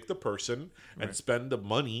evict the person and spend the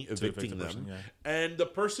money evicting them. Person, and the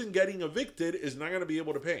person getting evicted is not going to be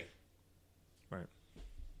able to pay. Right.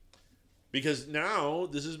 Because now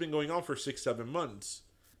this has been going on for 6-7 months.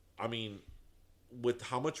 I mean, with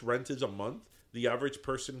how much rent is a month, the average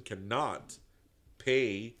person cannot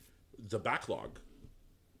pay the backlog.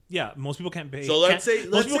 Yeah, most people can't pay. So let's say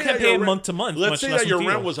people can't pay month to month. Let's say that your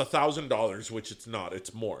rent was $1,000, which it's not.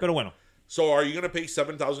 It's more. Pero bueno. So are you going to pay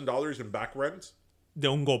 $7,000 in back rent? De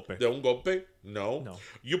un golpe. De un golpe? No.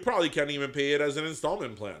 You probably can't even pay it as an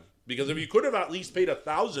installment plan because if you could have at least paid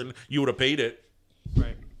 $1,000, you would have paid it.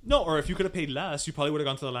 Right. No, or if you could have paid less, you probably would have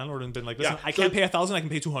gone to the landlord and been like, "Listen, I can't pay $1,000. I can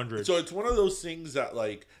pay $200." So it's one of those things that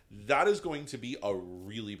that is going to be a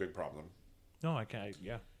really big problem. No, I can't.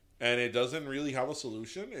 Yeah. And it doesn't really have a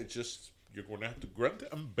solution. It's just, you're going to have to grunt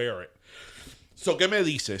and bear it. So, ¿qué me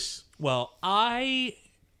dices? Well, I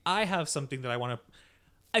have something that I want to...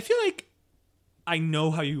 I feel like I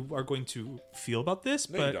know how you are going to feel about this,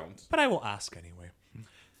 no, you don't. But I will ask anyway.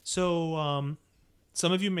 So,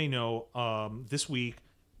 some of you may know, this week,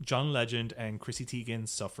 John Legend and Chrissy Teigen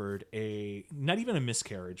suffered not even a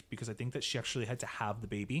miscarriage, because I think that she actually had to have the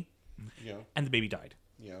baby. Yeah. And the baby died.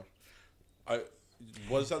 Yeah.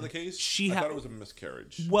 Was that the case? I thought it was a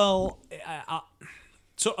miscarriage. Well,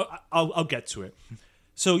 I'll get to it.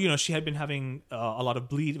 So, she had been having a lot of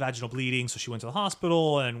vaginal bleeding, so she went to the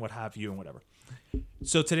hospital and what have you and whatever.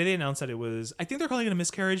 So today they announced that it was, I think they're calling it a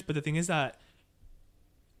miscarriage, but the thing is that,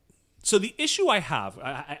 so the issue I have,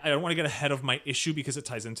 I don't want to get ahead of my issue because it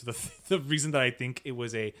ties into the reason that I think it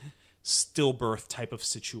was a stillbirth type of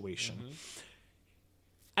situation. Mm-hmm.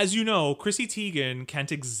 As you know, Chrissy Teigen can't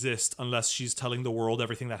exist unless she's telling the world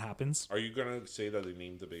everything that happens. Are you going to say that they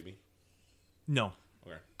named the baby? No.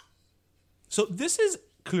 Okay. So this is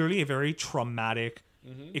clearly a very traumatic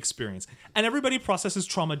experience. And everybody processes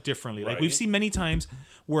trauma differently. Like we've seen many times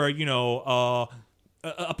where,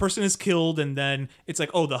 a person is killed and then it's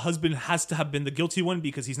like, oh, the husband has to have been the guilty one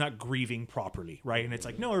because he's not grieving properly, right? And it's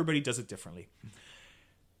like, no, everybody does it differently.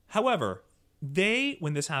 However...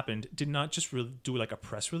 when this happened, did not just really do like a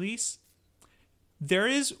press release. There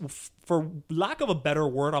is, for lack of a better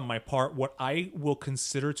word on my part, what I will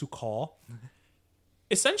consider to call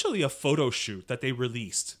essentially a photo shoot that they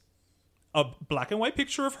released. A black and white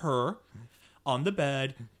picture of her on the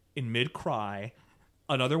bed in mid-cry.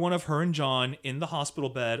 Another one of her and John in the hospital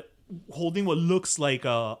bed holding what looks like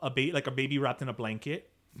a baby wrapped in a blanket.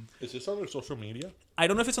 Is this on their social media? I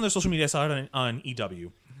don't know if it's on their social media. I saw it on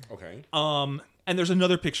EW. Okay. And there's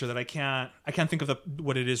another picture that I can't think of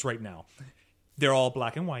what it is right now. They're all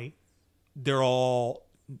black and white. They're all,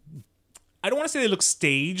 I don't want to say they look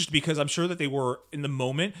staged because I'm sure that they were in the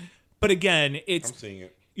moment. But again, I'm seeing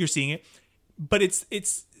it. You're seeing it. But it's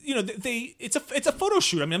you know, it's a photo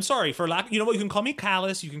shoot. I mean, I'm sorry for lack. You know what? You can call me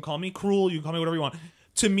callous. You can call me cruel. You can call me whatever you want.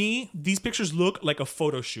 To me, these pictures look like a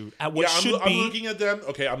photo shoot at what should be. I'm looking at them.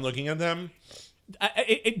 Okay, I'm looking at them.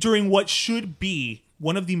 During what should be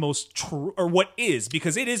one of the most or what is,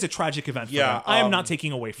 because it is a tragic event for them. I am not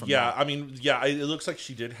taking away from that. Yeah, I mean, yeah, it looks like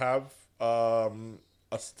she did have a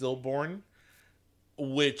stillborn,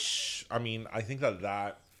 which, I mean, I think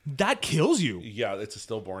that kills you. Yeah, it's a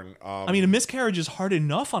stillborn. I mean, a miscarriage is hard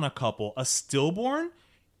enough on a couple. A stillborn,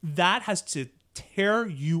 that has to tear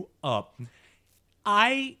you up.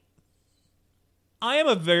 I am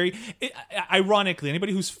a very ironically,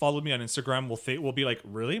 anybody who's followed me on Instagram will be like,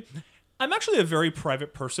 really? I'm actually a very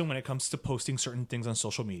private person when it comes to posting certain things on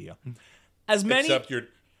social media. As many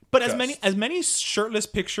shirtless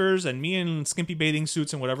pictures and me in skimpy bathing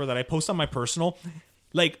suits and whatever that I post on my personal,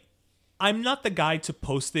 like, I'm not the guy to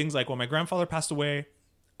post things like when my grandfather passed away,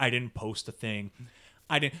 I didn't post a thing.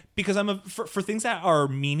 I didn't, because for things that are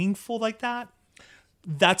meaningful like that,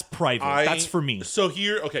 that's private. That's for me. So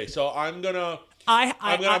here, okay, so I'm gonna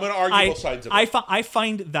argue both sides of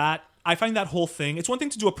it. I find that whole thing. It's one thing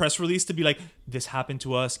to do a press release to be like, this happened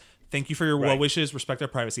to us. Thank you for your well wishes. Respect our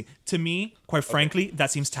privacy. To me, quite frankly, that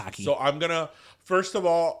seems tacky. So I'm gonna first of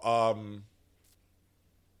all, I'm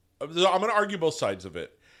gonna argue both sides of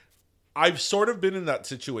it. I've sort of been in that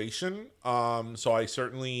situation, so I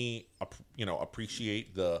certainly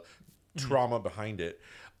appreciate the trauma behind it.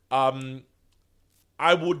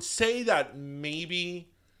 I would say that maybe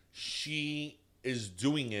she is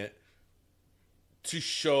doing it to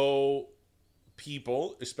show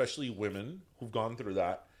people, especially women who've gone through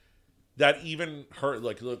that even her,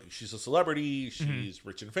 like, look, she's a celebrity, she's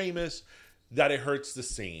rich and famous, that it hurts the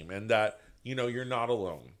same, and that, you're not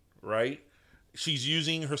alone, right? She's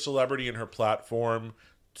using her celebrity and her platform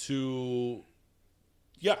to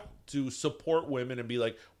support women and be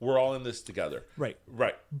like, we're all in this together. Right.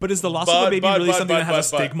 Right. But is the loss of a baby really something that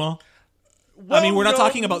has a stigma? Well, I mean, we're not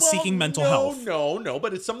talking about seeking mental health. No,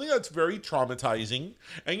 but it's something that's very traumatizing.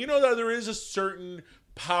 And you know that there is a certain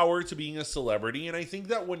power to being a celebrity. And I think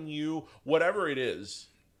that when whatever it is,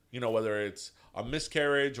 whether it's a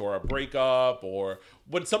miscarriage or a breakup, or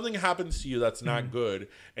when something happens to you that's not good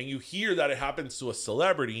and you hear that it happens to a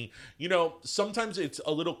celebrity, sometimes it's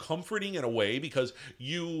a little comforting in a way, because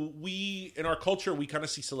we in our culture, we kind of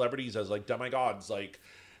see celebrities as like demigods, like,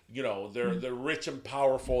 they're rich and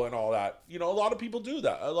powerful and all that. A lot of people do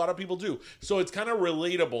that. A lot of people do. So it's kind of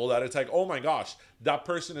relatable that it's like, oh my gosh, that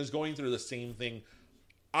person is going through the same thing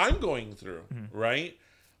I'm going through, right?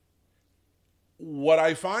 What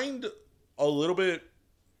I find a little bit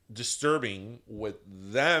disturbing with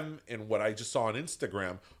them and what I just saw on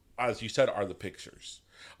Instagram, as you said, are the pictures.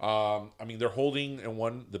 I mean, they're holding in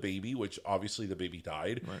one the baby, which obviously the baby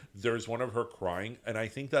died. Right. There's one of her crying, and I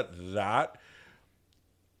think that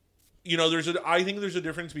I think there's a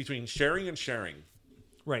difference between sharing and sharing.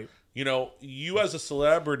 Right. You as a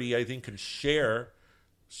celebrity, I think, can share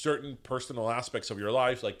certain personal aspects of your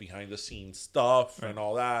life, like behind the scenes stuff and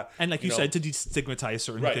all that. And like you said, to destigmatize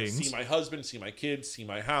certain things. See my husband, see my kids, see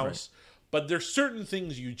my house. Right. But there's certain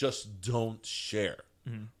things you just don't share.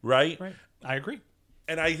 Right? Right. I agree.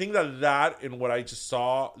 And I think that in what I just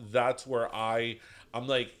saw, that's where I'm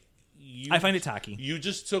like, I find it tacky. You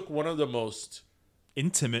just took one of the most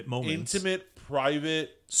intimate moments. Intimate,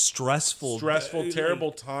 private, stressful,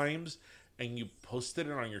 terrible times, and you posted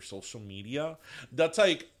it on your social media. That's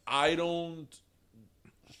like, I don't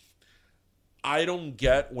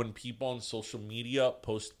get when people on social media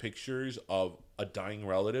post pictures of a dying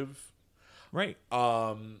relative. Right.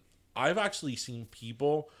 I've actually seen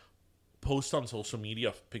people post on social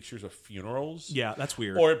media pictures of funerals. Yeah, that's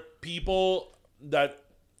weird. Or people that,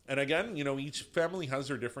 and again, each family has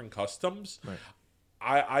their different customs. Right.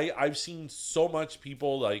 I've seen so much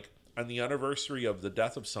people, like, on the anniversary of the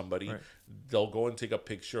death of somebody, they'll go and take a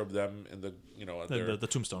picture of them in the the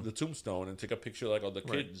tombstone. The tombstone, and take a picture like of the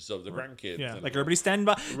kids, of the grandkids. Yeah, like everybody stand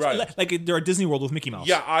by. Right. Like they're at Disney World with Mickey Mouse.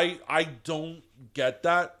 Yeah, I don't get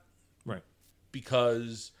that. Right.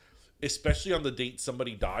 Because especially on the date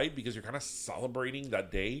somebody died, because you're kind of celebrating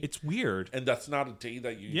that day. It's weird. And that's not a day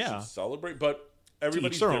that you should celebrate. But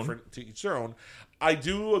everybody's different. To each their own. I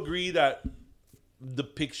do agree that the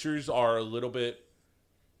pictures are a little bit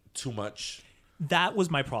too much. That was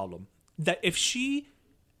my problem. That if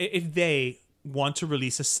they want to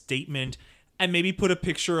release a statement and maybe put a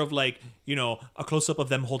picture of like, you know, a close-up of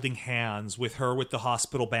them holding hands with her with the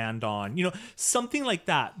hospital band on, you know, something like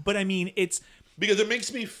that. But I mean, it's... Because it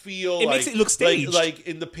makes me feel it makes it look staged. Like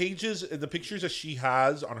in the pictures that she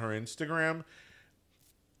has on her Instagram,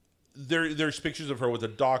 there's pictures of her with a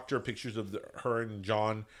doctor, pictures of her and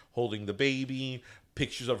John holding the baby,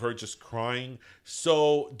 pictures of her just crying.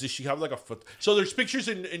 So does she have like a foot? So there's pictures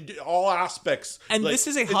in all aspects. And like, this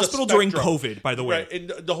is a hospital during COVID, by the way. Right,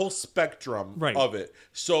 in the whole spectrum right. of it.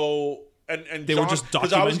 So... And they John, were just documenting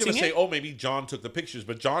because I was going to say, it? oh, maybe John took the pictures,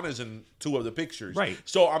 but John is in 2 of the pictures. Right.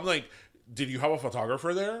 So I'm like, did you have a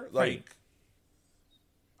photographer there? Like,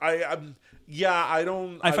 right. I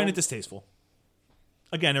don't... I find it distasteful.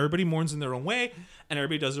 Again, everybody mourns in their own way, and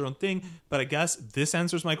everybody does their own thing. But I guess this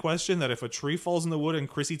answers my question that if a tree falls in the wood and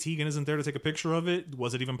Chrissy Teigen isn't there to take a picture of it,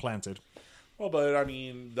 was it even planted? Well, but I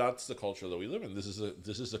mean, that's the culture that we live in. This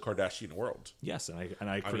is the Kardashian world. Yes, and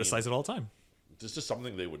I criticize it all the time. This is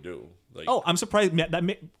something they would do. Like, I'm surprised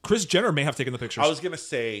that Kris Jenner may have taken the pictures. I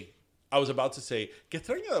was about to say, que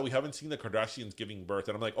extraño that we haven't seen the Kardashians giving birth.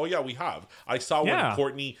 And I'm like, oh yeah, we have. I saw when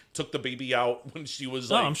Kourtney took the baby out when she was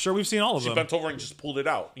like... I'm sure we've seen all of them. She bent over and just pulled it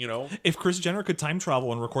out, you know? If Kris Jenner could time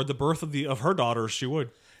travel and record the birth of her daughters, she would.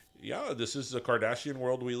 Yeah, this is the Kardashian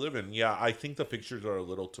world we live in. Yeah, I think the pictures are a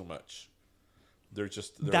little too much.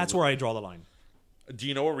 That's where I draw the line. Do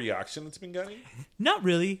you know what reaction it's been getting? Not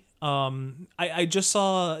really. I just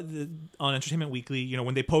saw on Entertainment Weekly, you know,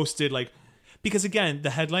 when they posted like, because again,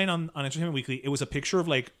 the headline on Entertainment Weekly, it was a picture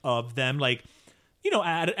of them like, you know,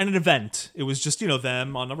 at an event. It was just, you know,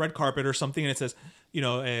 them on a red carpet or something, and it says, you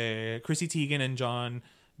know, Chrissy Teigen and John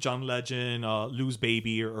Legend lose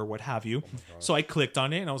baby or what have you. So I clicked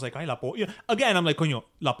on it and I was like, ay, la pobre. You know, again, I'm like, coño,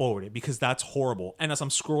 la pobre, because that's horrible. And as I'm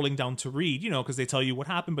scrolling down to read, you know, because they tell you what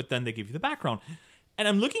happened, but then they give you the background. And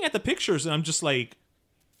I'm looking at the pictures and I'm just like,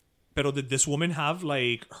 pero did this woman have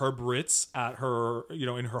like her Brits at her, you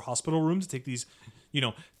know, in her hospital room to take these, you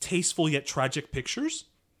know, tasteful yet tragic pictures?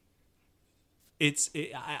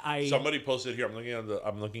 Somebody posted here. I'm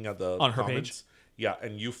looking at the on her comments. page. Yeah,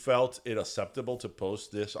 and you felt it acceptable to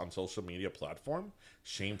post this on social media platform?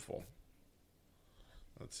 Shameful.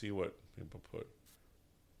 Let's see what people put.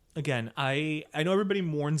 Again, I know everybody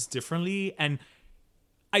mourns differently, and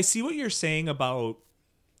I see what you're saying about,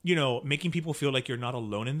 you know, making people feel like you're not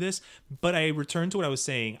alone in this, but I return to what I was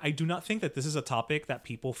saying. I do not think that this is a topic that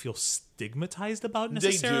people feel stigmatized about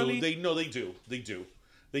necessarily. They do.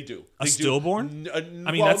 They do. A stillborn? I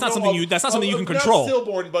mean, that's not something you can control. Not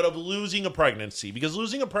stillborn, but of losing a pregnancy. Because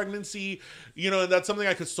losing a pregnancy, you know, and that's something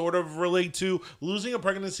I could sort of relate to. Losing a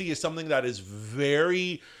pregnancy is something that is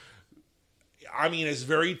very... I mean, it's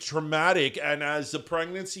very traumatic, and as the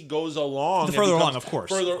pregnancy goes along, the further along, of course,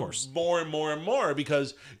 more and more and more,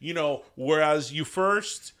 because, you know, whereas you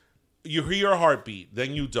hear your heartbeat,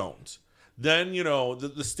 then you don't. Then, you know,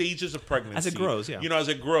 the stages of pregnancy. As it grows, yeah. You know, as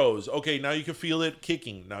it grows. Okay, now you can feel it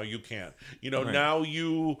kicking. Now you can't. You know, right. Now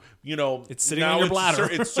you know. It's sitting on your bladder.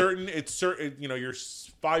 It's certain, you know, you're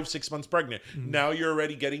 5-6 months pregnant. Mm-hmm. Now you're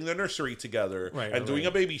already getting the nursery together and doing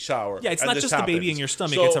a baby shower. Yeah, it's not just the baby in your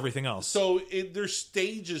stomach, it's everything else. So there's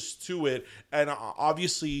stages to it. And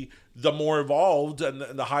obviously, the more evolved and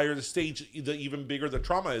the higher the stage, the even bigger the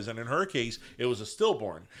trauma is. And in her case, it was a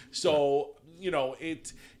stillborn. So, you know,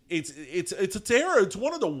 It's a terror. It's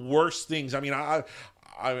one of the worst things. I mean, I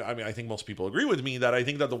think most people agree with me that I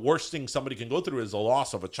think that the worst thing somebody can go through is the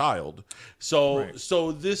loss of a child.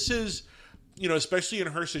 So this is, you know, especially in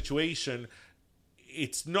her situation,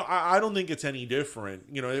 it's no. I don't think it's any different.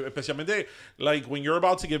 You know, especialmente like when you're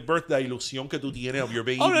about to give birth, the ilusión que tú tienes of your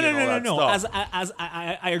baby. No. As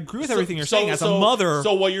I agree with everything you're saying. As a mother,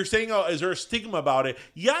 so what you're saying is there a stigma about it?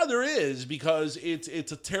 Yeah, there is, because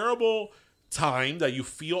it's a terrible time that you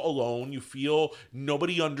feel alone, you feel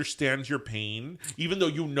nobody understands your pain, even though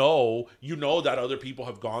you know that other people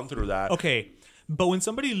have gone through that. Okay, but when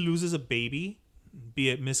somebody loses a baby, be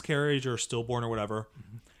it miscarriage or stillborn or whatever,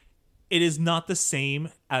 it is not the same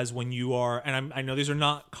as when you are, and I know these are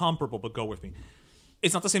not comparable, but go with me.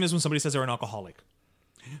 It's not the same as when somebody says they're an alcoholic.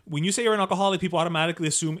 When you say you're an alcoholic, people automatically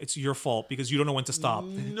assume it's your fault because you don't know when to stop.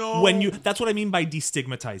 No. That's what I mean by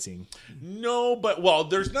destigmatizing. No, but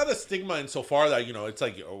there's not a stigma insofar that, you know, it's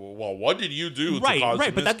like, well, what did you do to cause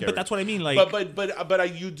a miscarriage? But that's what I mean. Like,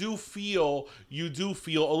 but you do feel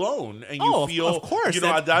alone, and you feel, of course, you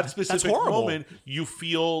know, at that specific moment, you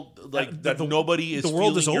feel like that nobody is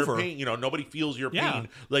feeling your pain. You know, nobody feels your pain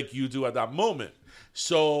like you do at that moment.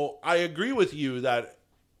 So I agree with you that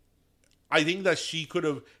I think that she could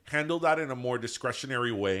have handled that in a more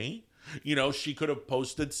discretionary way. You know, she could have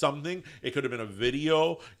posted something. It could have been a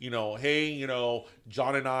video, you know, hey, you know,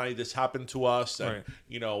 John and I, this happened to us. And, right.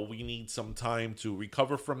 you know, we need some time to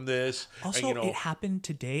recover from this. Also, and, you know, it happened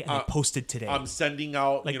today and I posted today. I'm sending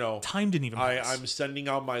out, like, you know. Time didn't even pass. I'm sending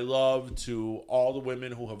out my love to all the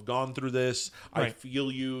women who have gone through this. Right. I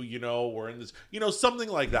feel you, you know, we're in this, you know, something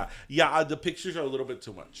like that. Yeah, the pictures are a little bit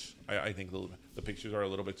too much. I think the pictures are a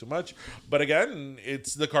little bit too much. But again,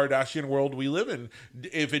 it's the Kardashian world we live in.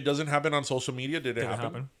 If it doesn't happen on social media, did it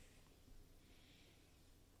happen?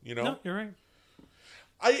 You know? No, you're right.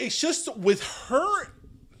 It's just with her.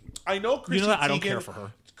 I know Chrissy Teigen, I don't care for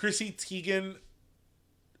her. Chrissy Teigen,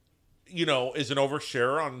 you know, is an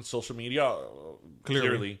oversharer on social media.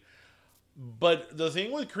 Clearly. But the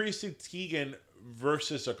thing with Chrissy Teigen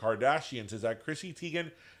versus the Kardashians is that Chrissy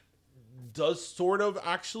Teigen does sort of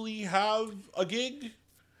actually have a gig.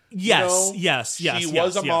 Yes, you know? yes. She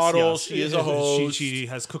was a model. Yes. She is a host. She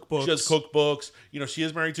has cookbooks. She has cookbooks. You know, she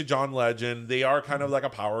is married to John Legend. They are kind of like a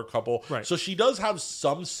power couple. Right. So she does have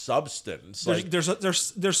some substance.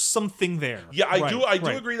 There's something there. Yeah, I do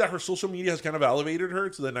agree that her social media has kind of elevated her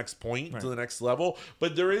to the next point, to the next level.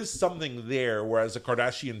 But there is something there, whereas the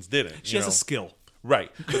Kardashians didn't. She has a skill.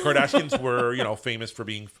 Right. The Kardashians were, you know, famous for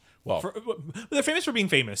being... Well, they're famous for being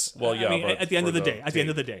famous. Well, yeah. I mean, at the end of the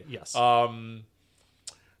day, yes.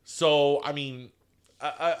 So, I mean,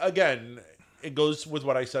 again, it goes with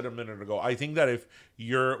what I said a minute ago. I think that if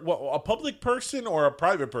you're a public person or a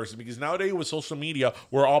private person, because nowadays with social media,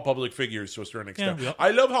 we're all public figures to a certain extent. Yeah,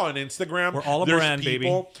 I love how on Instagram, we're all a brand,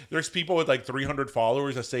 baby. There's people with like 300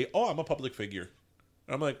 followers that say, "Oh, I'm a public figure."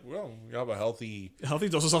 And I'm like, well, you have a healthy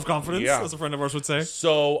dose of self-confidence, as a friend of ours would say.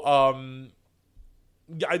 So,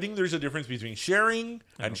 I think there's a difference between sharing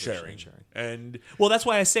and sharing. And well, that's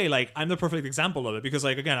why I say, like, I'm the perfect example of it, because,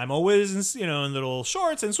 like, again, I'm always, you know, in little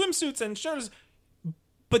shorts and swimsuits and shirts,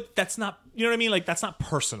 but that's not, you know what I mean? Like, that's not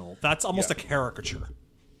personal. That's almost a caricature.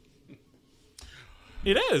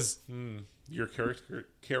 It is. Your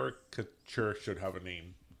caricature should have a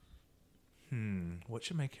name. What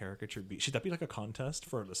should my caricature be? Should that be like a contest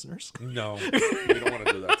for our listeners? No, we don't want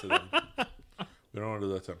to do that to them. We don't want to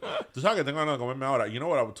do that to them. You know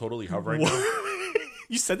what I would totally have right now?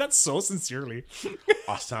 You said that so sincerely.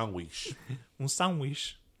 A sandwich. Un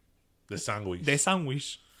sandwich. The sandwich. De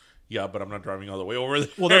sandwich. Yeah, but I'm not driving all the way over there.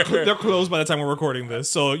 Well, they're closed by the time we're recording this,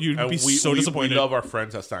 so you'd be so disappointed. We love our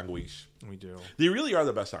friends at Sandwich. We do. They really are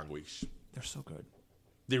the best sandwich. They're so good.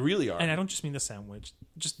 They really are. And I don't just mean the sandwich,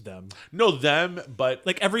 just them. No, them, but...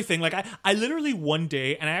 Like, everything. Like, I literally one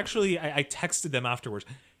day, and I texted them afterwards.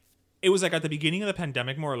 It was like at the beginning of the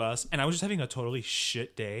pandemic, more or less, and I was just having a totally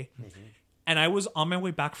shit day. Mm-hmm. And I was on my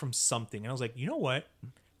way back from something, and I was like, you know what?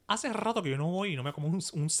 Hace rato que yo no voy y no me como un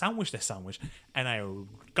sándwich de sandwich. And I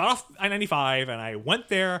got off I-95, and I went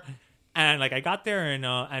there, and like I got there,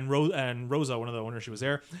 and Rosa, one of the owners, she was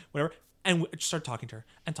there, whatever, and we just started talking to her,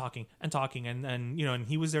 and talking, and you know, and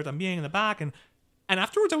he was there también in the back, and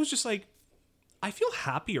afterwards I was just like, I feel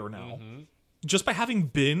happier now, just by having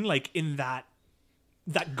been like in that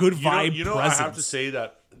good vibe. You know, presence. I have to say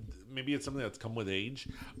that maybe it's something that's come with age.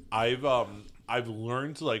 I've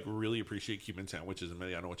learned to like really appreciate Cuban sandwiches and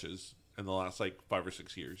medianoches in the last like 5 or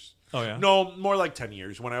 6 years. Oh yeah, no, more like 10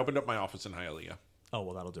 years when I opened up my office in Hialeah. Oh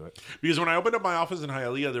well, that'll do it. Because when I opened up my office in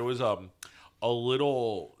Hialeah, there was a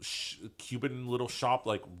little Cuban little shop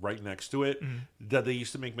like right next to it that they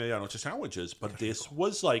used to make medianoche sandwiches. But this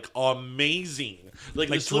was like amazing, like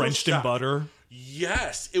drenched in butter.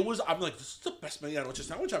 Yes, it was. I'm like, this is the best medianoche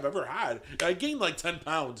sandwich I've ever had. I gained like 10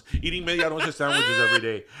 pounds eating medianoche sandwiches every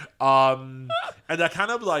day. And that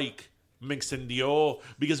kind of like me extendió,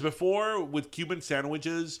 because before with Cuban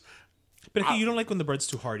sandwiches, but you don't like when the bread's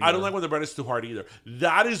too hard either. I don't like when the bread is too hard either.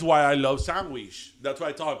 That is why I love sandwich. That's why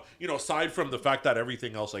I thought, you know, aside from the fact that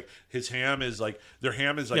everything else, like his ham is like, their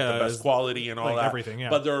ham is like the best quality and all like that. Everything, yeah.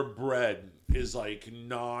 But their bread is like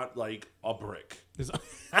not like a brick.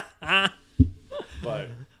 But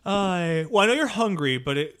well, I know you're hungry,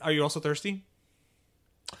 but are you also thirsty?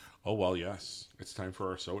 Oh well, yes. It's time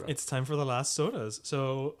for our soda. It's time for the last sodas.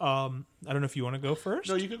 So I don't know if you want to go first.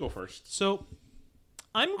 No, you can go first. So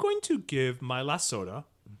I'm going to give my last soda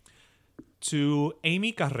to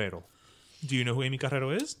Amy Carrero. Do you know who Amy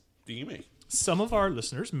Carrero is? Dime. Some of our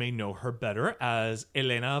listeners may know her better as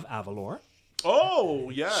Elena of Avalor. Oh,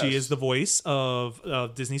 yes. She is the voice of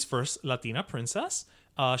Disney's first Latina princess.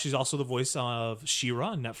 She's also the voice of She-Ra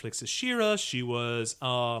on Netflix's She-Ra. She was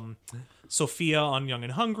Sophia on Young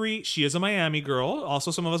and Hungry. She is a Miami girl.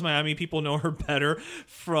 Also, some of us Miami people know her better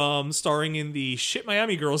from starring in the Shit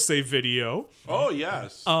Miami Girls Say video. Oh,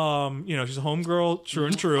 yes. She's a homegirl, true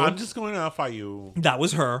and true. I'm just going to fight you. That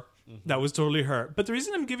was her. That was totally her. But the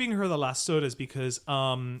reason I'm giving her the last soda is because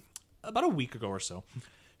about a week ago or so,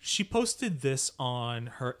 she posted this on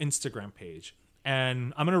her Instagram page.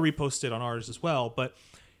 And I'm going to repost it on ours as well. But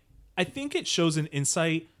I think it shows an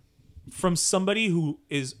insight from somebody who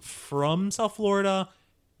is from South Florida,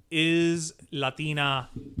 is Latina,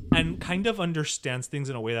 and kind of understands things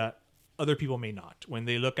in a way that other people may not when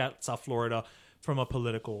they look at South Florida from a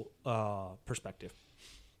political perspective.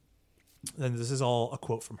 And this is all a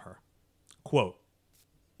quote from her. Quote,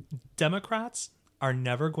 Democrats are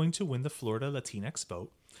never going to win the Florida Latinx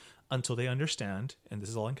vote until they understand, and this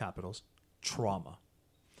is all in capitals, trauma.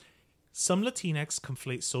 Some Latinx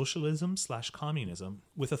conflate socialism/communism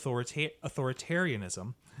with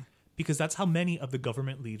authoritarianism because that's how many of the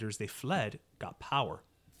government leaders they fled got power.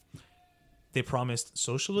 They promised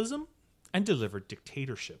socialism and delivered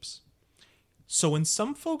dictatorships. So when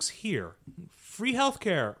some folks hear free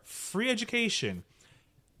healthcare, free education,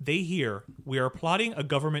 they hear we are plotting a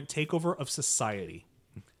government takeover of society.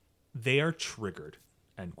 They are triggered,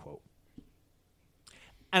 end quote.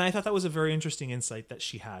 And I thought that was a very interesting insight that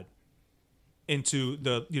she had into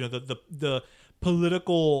the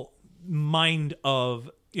political mind of,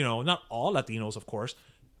 not all Latinos, of course,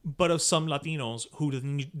 but of some Latinos who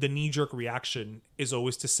the knee-jerk reaction is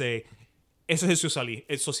always to say, eso es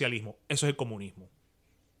socialismo, eso es comunismo.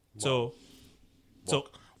 Well,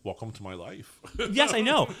 welcome to my life. Yes, I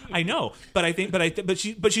know, but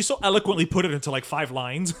she so eloquently put it into like 5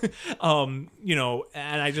 lines, and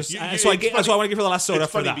I just so I want to give her the last soda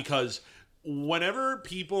for that. Because whenever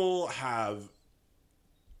people have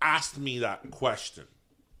asked me that question,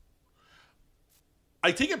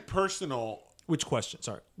 I take it personal. Which question?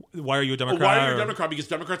 Sorry. Why are you a Democrat? Why are you a Democrat? Because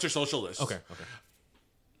Democrats are socialists. Okay.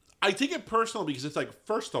 I take it personal because it's like,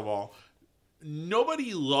 first of all,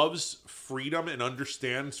 nobody loves freedom and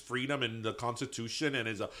understands freedom in the Constitution and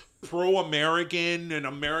is a pro-American and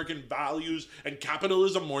American values and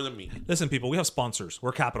capitalism more than me. Listen, people, we have sponsors.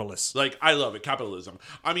 We're capitalists. Like, I love it, capitalism.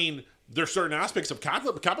 I mean, there's certain aspects of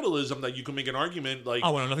capitalism that you can make an argument like,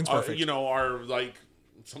 nothing's perfect. Are like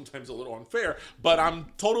sometimes a little unfair. But I'm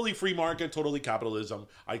totally free market, totally capitalism.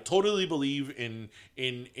 I totally believe in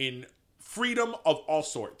freedom of all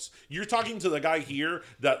sorts. You're talking to the guy here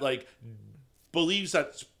that like believes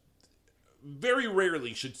that very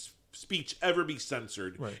rarely should speech ever be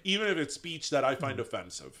censored, right, even if it's speech that I find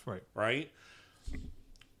offensive. Right.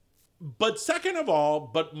 But second of all,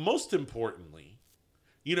 but most importantly,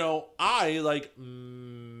 I, like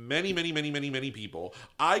many people,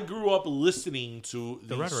 I grew up listening to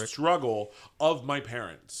the struggle of my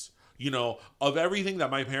parents. Of everything that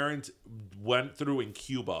my parents went through in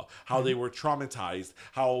Cuba, how they were traumatized,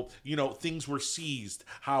 how, things were seized,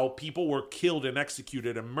 how people were killed and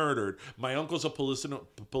executed and murdered. My uncle's a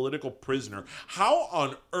political prisoner. How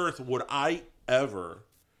on earth would I ever,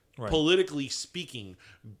 politically speaking,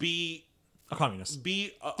 be a communist?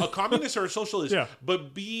 Be a communist or a socialist,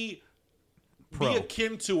 but be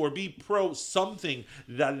akin to or be pro something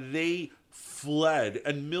that they fled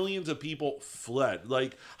and millions of people fled.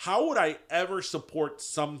 Like, how would I ever support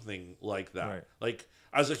something like that? Right. Like,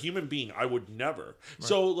 as a human being, I would never. Right.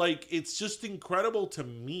 So, like, it's just incredible to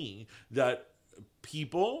me that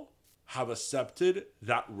people have accepted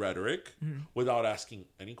that rhetoric without asking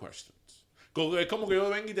any questions. Como que yo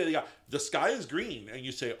venga y te diga, the sky is green, and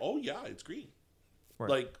you say, oh yeah, it's green. Right.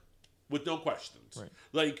 Like, with no questions. Right.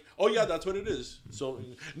 Like, oh yeah, that's what it is. So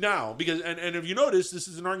now, because, and if you notice, this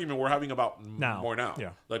is an argument we're having about more now. Yeah.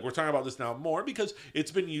 Like, we're talking about this now more because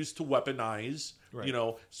it's been used to weaponize,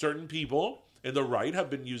 certain people in the right have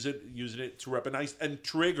been using it to weaponize and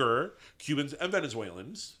trigger Cubans and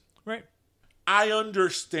Venezuelans. Right. I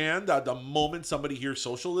understand that the moment somebody hears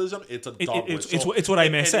socialism, it's a dog whistle. It's what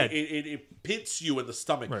I said. It pits you in the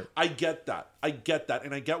stomach. Right. I get that,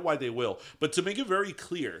 and I get why they will. But to make it very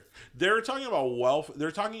clear, they're talking about welfare.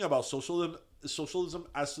 They're talking about socialism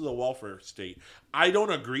as to the welfare state. I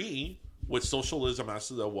don't agree with socialism as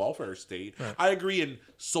to the welfare state. Right. I agree in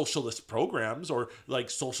socialist programs or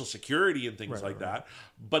like social security and things like that.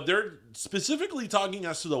 But they're specifically talking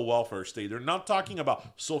as to the welfare state. They're not talking about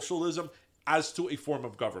socialism as to a form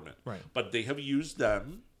of government. Right. But they have used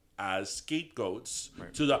them as scapegoats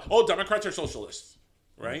to Democrats are socialists.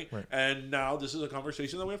 Right? Right. And now this is a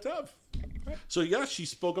conversation that we have to have. Right. So yeah, she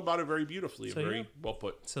spoke about it very beautifully, very well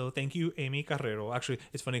put. So thank you, Amy Carrero. Actually,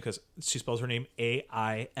 it's funny because she spells her name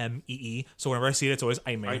Aimee. So whenever I see it, it's always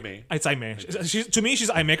Aime. It's Aime. To me, she's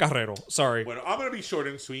Aime Carrero. Sorry. Well, I'm gonna be short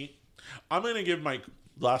and sweet. I'm gonna give my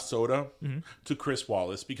last soda to Chris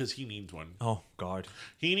Wallace because he needs one. Oh God,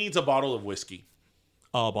 he needs a bottle of whiskey.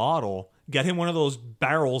 A bottle. Get him one of those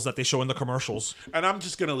barrels that they show in the commercials. And I'm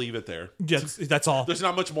just gonna leave it there. Yes, that's all. There's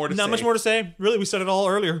not much more to say. Not much more to say. Really, we said it all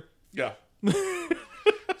earlier. Yeah.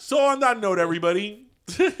 So on that note, everybody,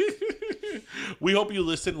 we hope you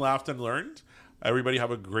listened, laughed, and learned. Everybody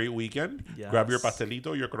have a great weekend. Yes. Grab your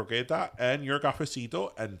pastelito, your croqueta, and your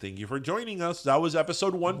cafecito. And thank you for joining us. That was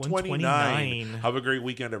episode 129. Have a great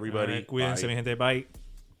weekend, everybody. Right, cuídense, mi gente. Bye.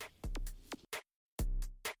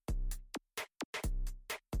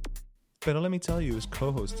 Pero Let Me Tell You is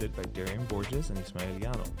co-hosted by Darian Borges and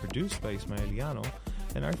Ismaeliano, produced by Ismaeliano,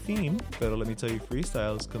 and our theme, Pero Let Me Tell You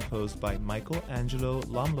Freestyle, is composed by Michael Angelo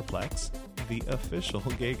Lomlaplex, the official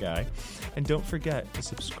gay guy. And don't forget to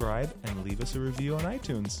subscribe and leave us a review on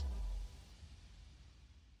iTunes.